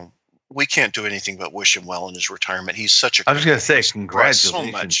we can't do anything but wish him well in his retirement. He's such a. I was going to say, he's brought so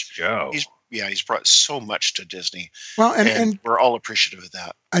congratulations, much. Joe. He's brought so much to Disney, Well, and and we're all appreciative of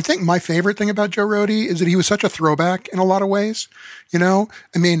that. I think my favorite thing about Joe Rohde is that he was such a throwback in a lot of ways. I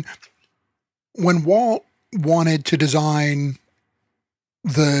mean, when Walt wanted to design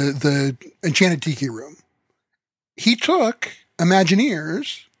the Enchanted Tiki Room, he took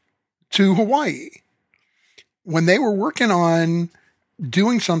Imagineers to Hawaii. When they were working on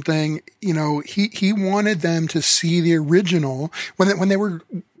doing something, he wanted them to see the original when they were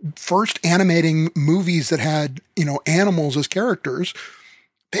first animating movies that had, animals as characters.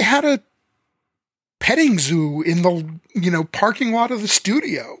 They had a petting zoo in the, parking lot of the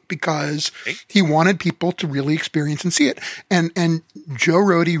studio because he wanted people to really experience and see it. And Joe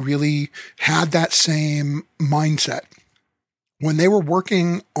Rohde really had that same mindset. When they were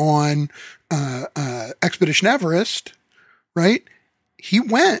working on Expedition Everest, right? He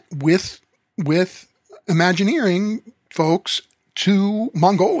went with Imagineering folks to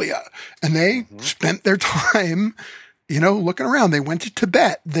Mongolia, and they spent their time, looking around. They went to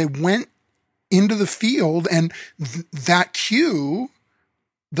Tibet. They went into the field, and that queue,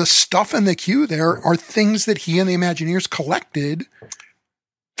 the stuff in the queue there are things that he and the Imagineers collected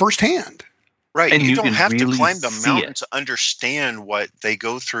firsthand. Right. And You you don't can have to really climb the see mountain it. to understand what they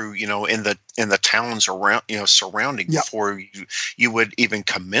go through, in the towns around, surrounding Yeah. before you would even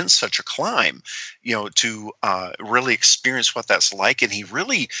commence such a climb, to really experience what that's like. And he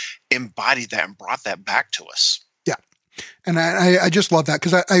really embodied that and brought that back to us. Yeah. And I just love that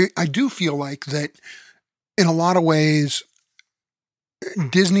because I do feel like that in a lot of ways,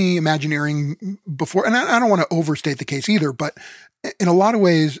 Disney Imagineering before, and I don't want to overstate the case either, but in a lot of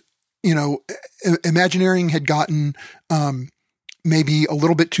ways, Imagineering had gotten maybe a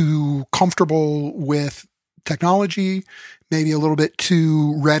little bit too comfortable with technology, maybe a little bit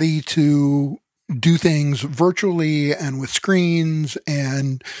too ready to do things virtually and with screens,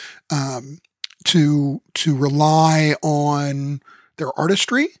 and to rely on their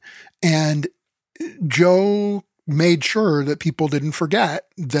artistry. And Joe made sure that people didn't forget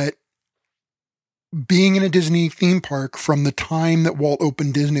that being in a Disney theme park from the time that Walt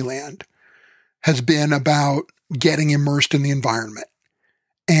opened Disneyland has been about getting immersed in the environment.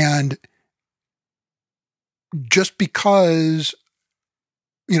 And just because,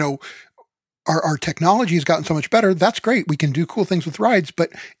 our technology has gotten so much better, that's great. We can do cool things with rides,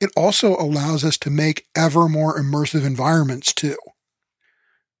 but it also allows us to make ever more immersive environments too.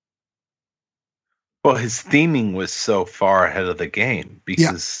 Well, his theming was so far ahead of the game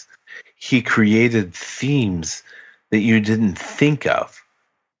because he created themes that you didn't think of,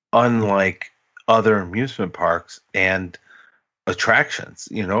 unlike other amusement parks and attractions.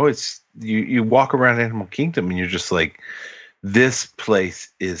 It's you walk around Animal Kingdom and you're just like, this place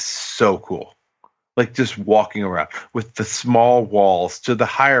is so cool. Like just walking around with the small walls to the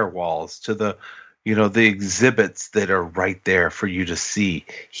higher walls to the the exhibits that are right there for you to see.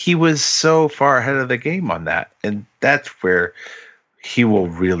 He was so far ahead of the game on that. And that's where he will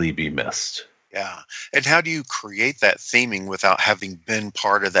really be missed. Yeah. And how do you create that theming without having been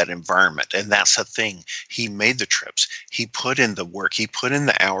part of that environment? And that's the thing. He made the trips. He put in the work. He put in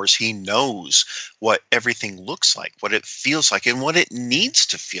the hours. He knows what everything looks like, what it feels like, and what it needs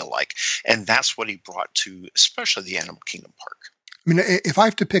to feel like. And that's what he brought to especially the Animal Kingdom Park. I mean, if I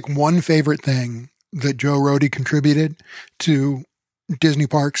have to pick one favorite thing that Joe Rohde contributed to Disney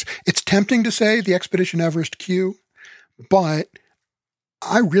parks, it's tempting to say the Expedition Everest queue, but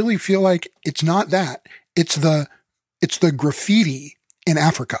I really feel like it's not that. It's the graffiti in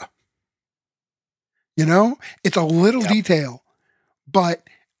Africa. It's a little detail, but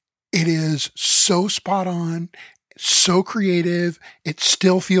it is so spot on, so creative. It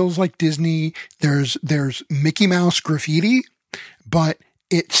still feels like Disney. There's Mickey Mouse graffiti, but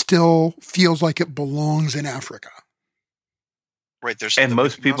it still feels like it belongs in Africa. Right. And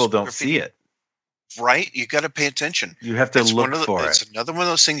most people don't see it. Right. You got to pay attention. You have to look for it. It's another one of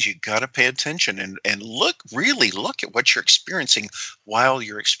those things you got to pay attention and really look at what you're experiencing while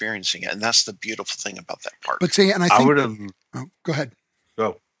you're experiencing it. And that's the beautiful thing about that park. But see, and I think, go ahead.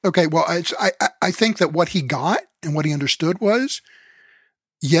 Go. Okay. Well, I think that what he got and what he understood was,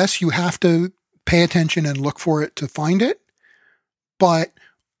 yes, you have to pay attention and look for it to find it. But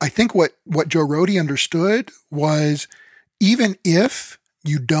I think what Joe Rohde understood was, even if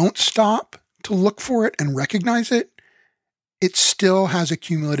you don't stop to look for it and recognize it, it still has a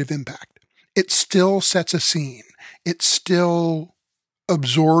cumulative impact. It still sets a scene. It still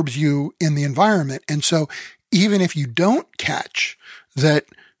absorbs you in the environment. And so even if you don't catch that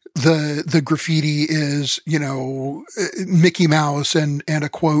the graffiti is, Mickey Mouse and a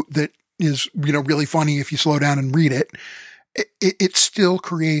quote that is, really funny if you slow down and read it, it still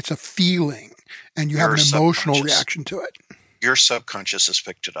creates a feeling and you have an emotional reaction to it. Your subconscious has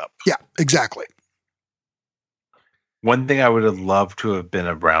picked it up. Yeah, exactly. One thing I would have loved to have been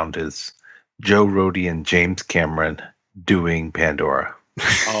around is Joe Rohde and James Cameron doing Pandora.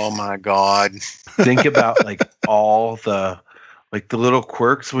 Oh my God. Think about all the little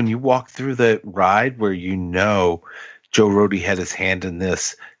quirks when you walk through the ride where Joe Rohde had his hand in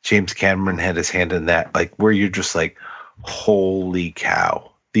this, James Cameron had his hand in that, where you're just like, holy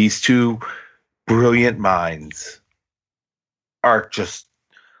cow. These two brilliant minds are just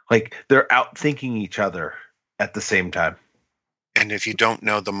they're outthinking each other at the same time. And if you don't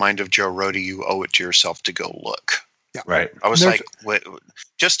know the mind of Joe Rohde, you owe it to yourself to go look. Yeah. Right. I was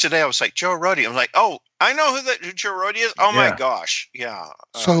just today I was like, Joe Rohde. I'm like, oh, I know who Joe Rohde is. Oh my gosh. Yeah.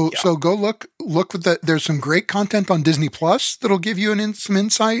 So go look with there's some great content on Disney Plus that'll give you some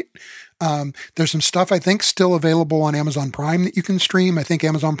insight. There's some stuff I think still available on Amazon Prime that you can stream. I think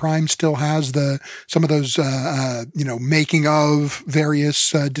Amazon Prime still has some of those, making of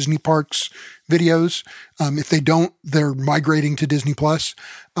various Disney parks videos. If they don't, they're migrating to Disney Plus.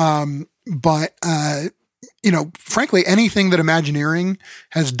 But frankly, anything that Imagineering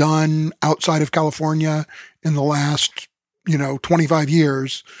has done outside of California in the last, 25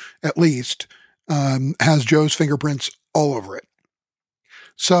 years at least, has Joe's fingerprints all over it.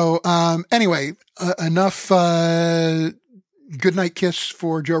 So, anyway, enough, good night kiss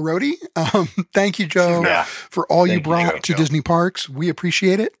for Joe Rohde. Thank you, Joe, for all you brought to Disney parks. We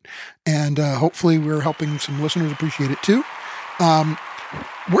appreciate it. And, hopefully we're helping some listeners appreciate it too.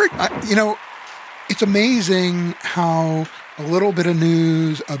 It's amazing how a little bit of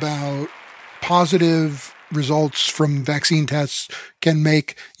news about positive results from vaccine tests can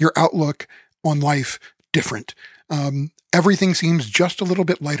make your outlook on life different. Everything seems just a little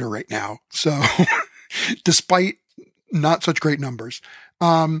bit lighter right now. So despite not such great numbers.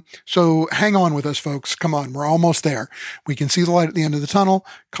 So hang on with us, folks. Come on. We're almost there. We can see the light at the end of the tunnel.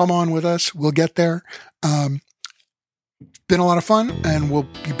 Come on with us. We'll get there. Been a lot of fun, and we'll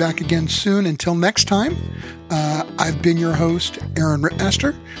be back again soon. Until next time, I've been your host, Aaron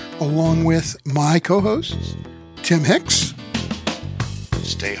Rittmaster, along with my co-hosts, Tim Hicks.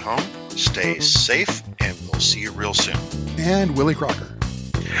 Stay home, stay safe, and we'll see you real soon. And Willie Crocker.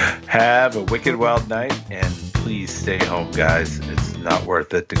 Have a wicked wild night, and please stay home, guys. It's not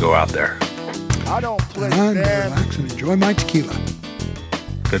worth it to go out there. I don't play and relax and enjoy my tequila.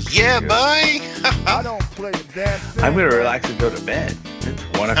 Yeah, boy. I don't play the damn thing. I'm going to relax and go to bed. It's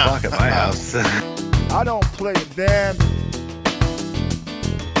 1 o'clock at my house. I don't play the damn.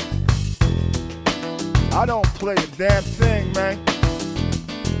 I don't play the damn thing, man.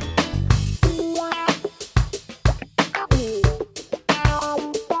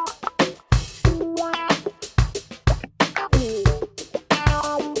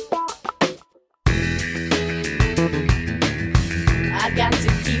 I got to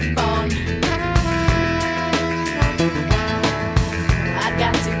keep on. I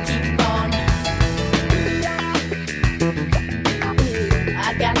got to keep on.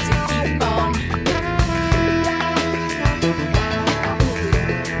 I got to keep on.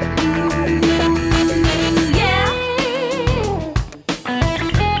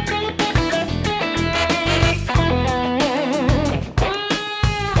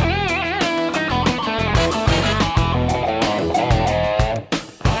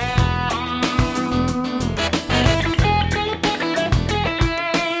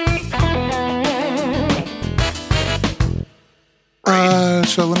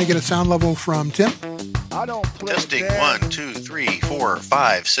 So let me get a sound level from Tim. I don't play Testing the damn. 1, 2, 3, 4,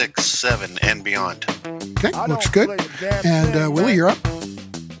 5, 6, 7, and beyond. Okay, I looks don't good. play the damn And thing, Willie, man. you're up.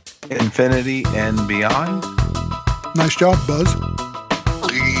 Infinity and beyond. Nice job, Buzz.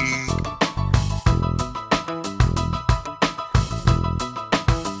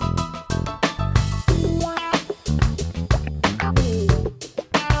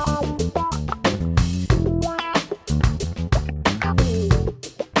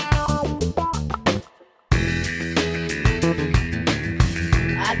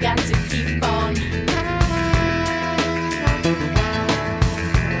 I got to keep on.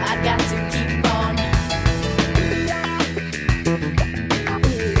 I got to keep on.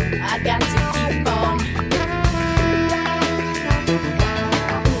 I got to keep on.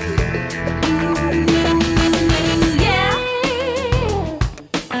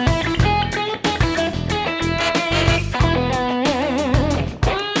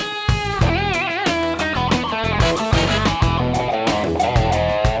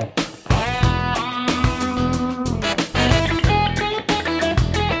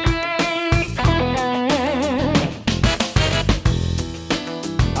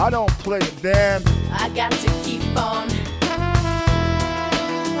 I don't play the damn. I got to keep on.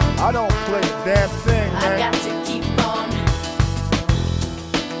 I don't play the damn thing, I man. got to keep on.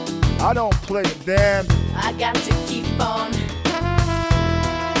 I don't play the damn. I got to keep on.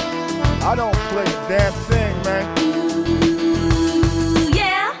 I don't play the damn thing, man.